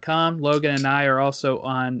statesideshow@gmail.com. Logan and I are also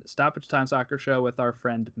on Stoppage Time Soccer Show with our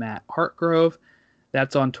friend Matt Hartgrove.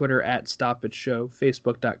 That's on Twitter at Stoppage Show,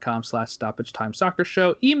 Facebook.com/Stoppage Time Soccer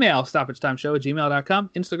Show, email stoppagetimeshow@gmail.com,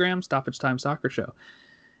 Instagram Stoppage Time Soccer Show.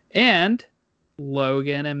 And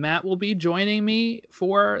Logan and Matt will be joining me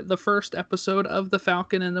for the first episode of the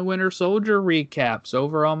Falcon and the Winter Soldier recaps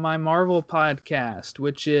over on my Marvel podcast,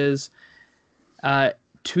 which is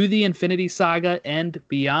To the Infinity Saga and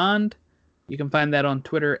Beyond. You can find that on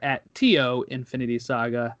Twitter at TO Infinity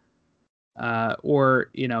Saga, or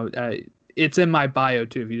it's in my bio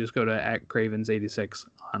too. If you just go to @Cravens86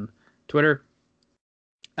 on Twitter.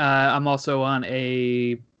 I'm also on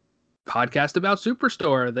a podcast about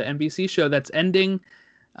Superstore, the NBC show that's ending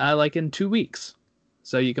in 2 weeks.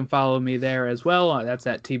 So you can follow me there as well. That's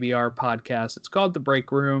at TBR Podcast. It's called The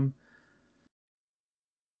Break Room.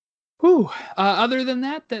 Other than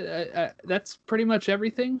that, that's pretty much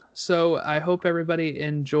everything. So I hope everybody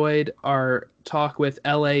enjoyed our talk with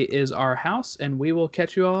LA is Our House, and we will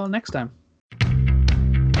catch you all next time.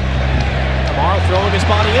 Kamara throwing his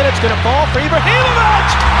body in. It's going to fall for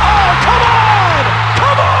Ibrahimovic. Oh, come on!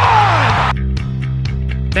 Come on!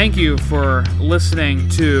 Thank you for listening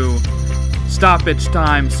to Stoppage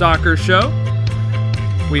Time Soccer Show.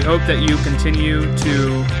 We hope that you continue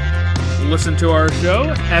to listen to our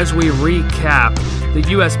show as we recap the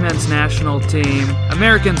U.S. men's national team,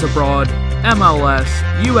 Americans abroad, MLS,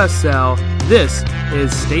 USL. This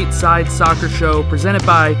is Stateside Soccer Show presented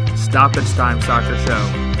by Stoppage Time Soccer Show.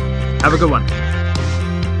 Have a good one.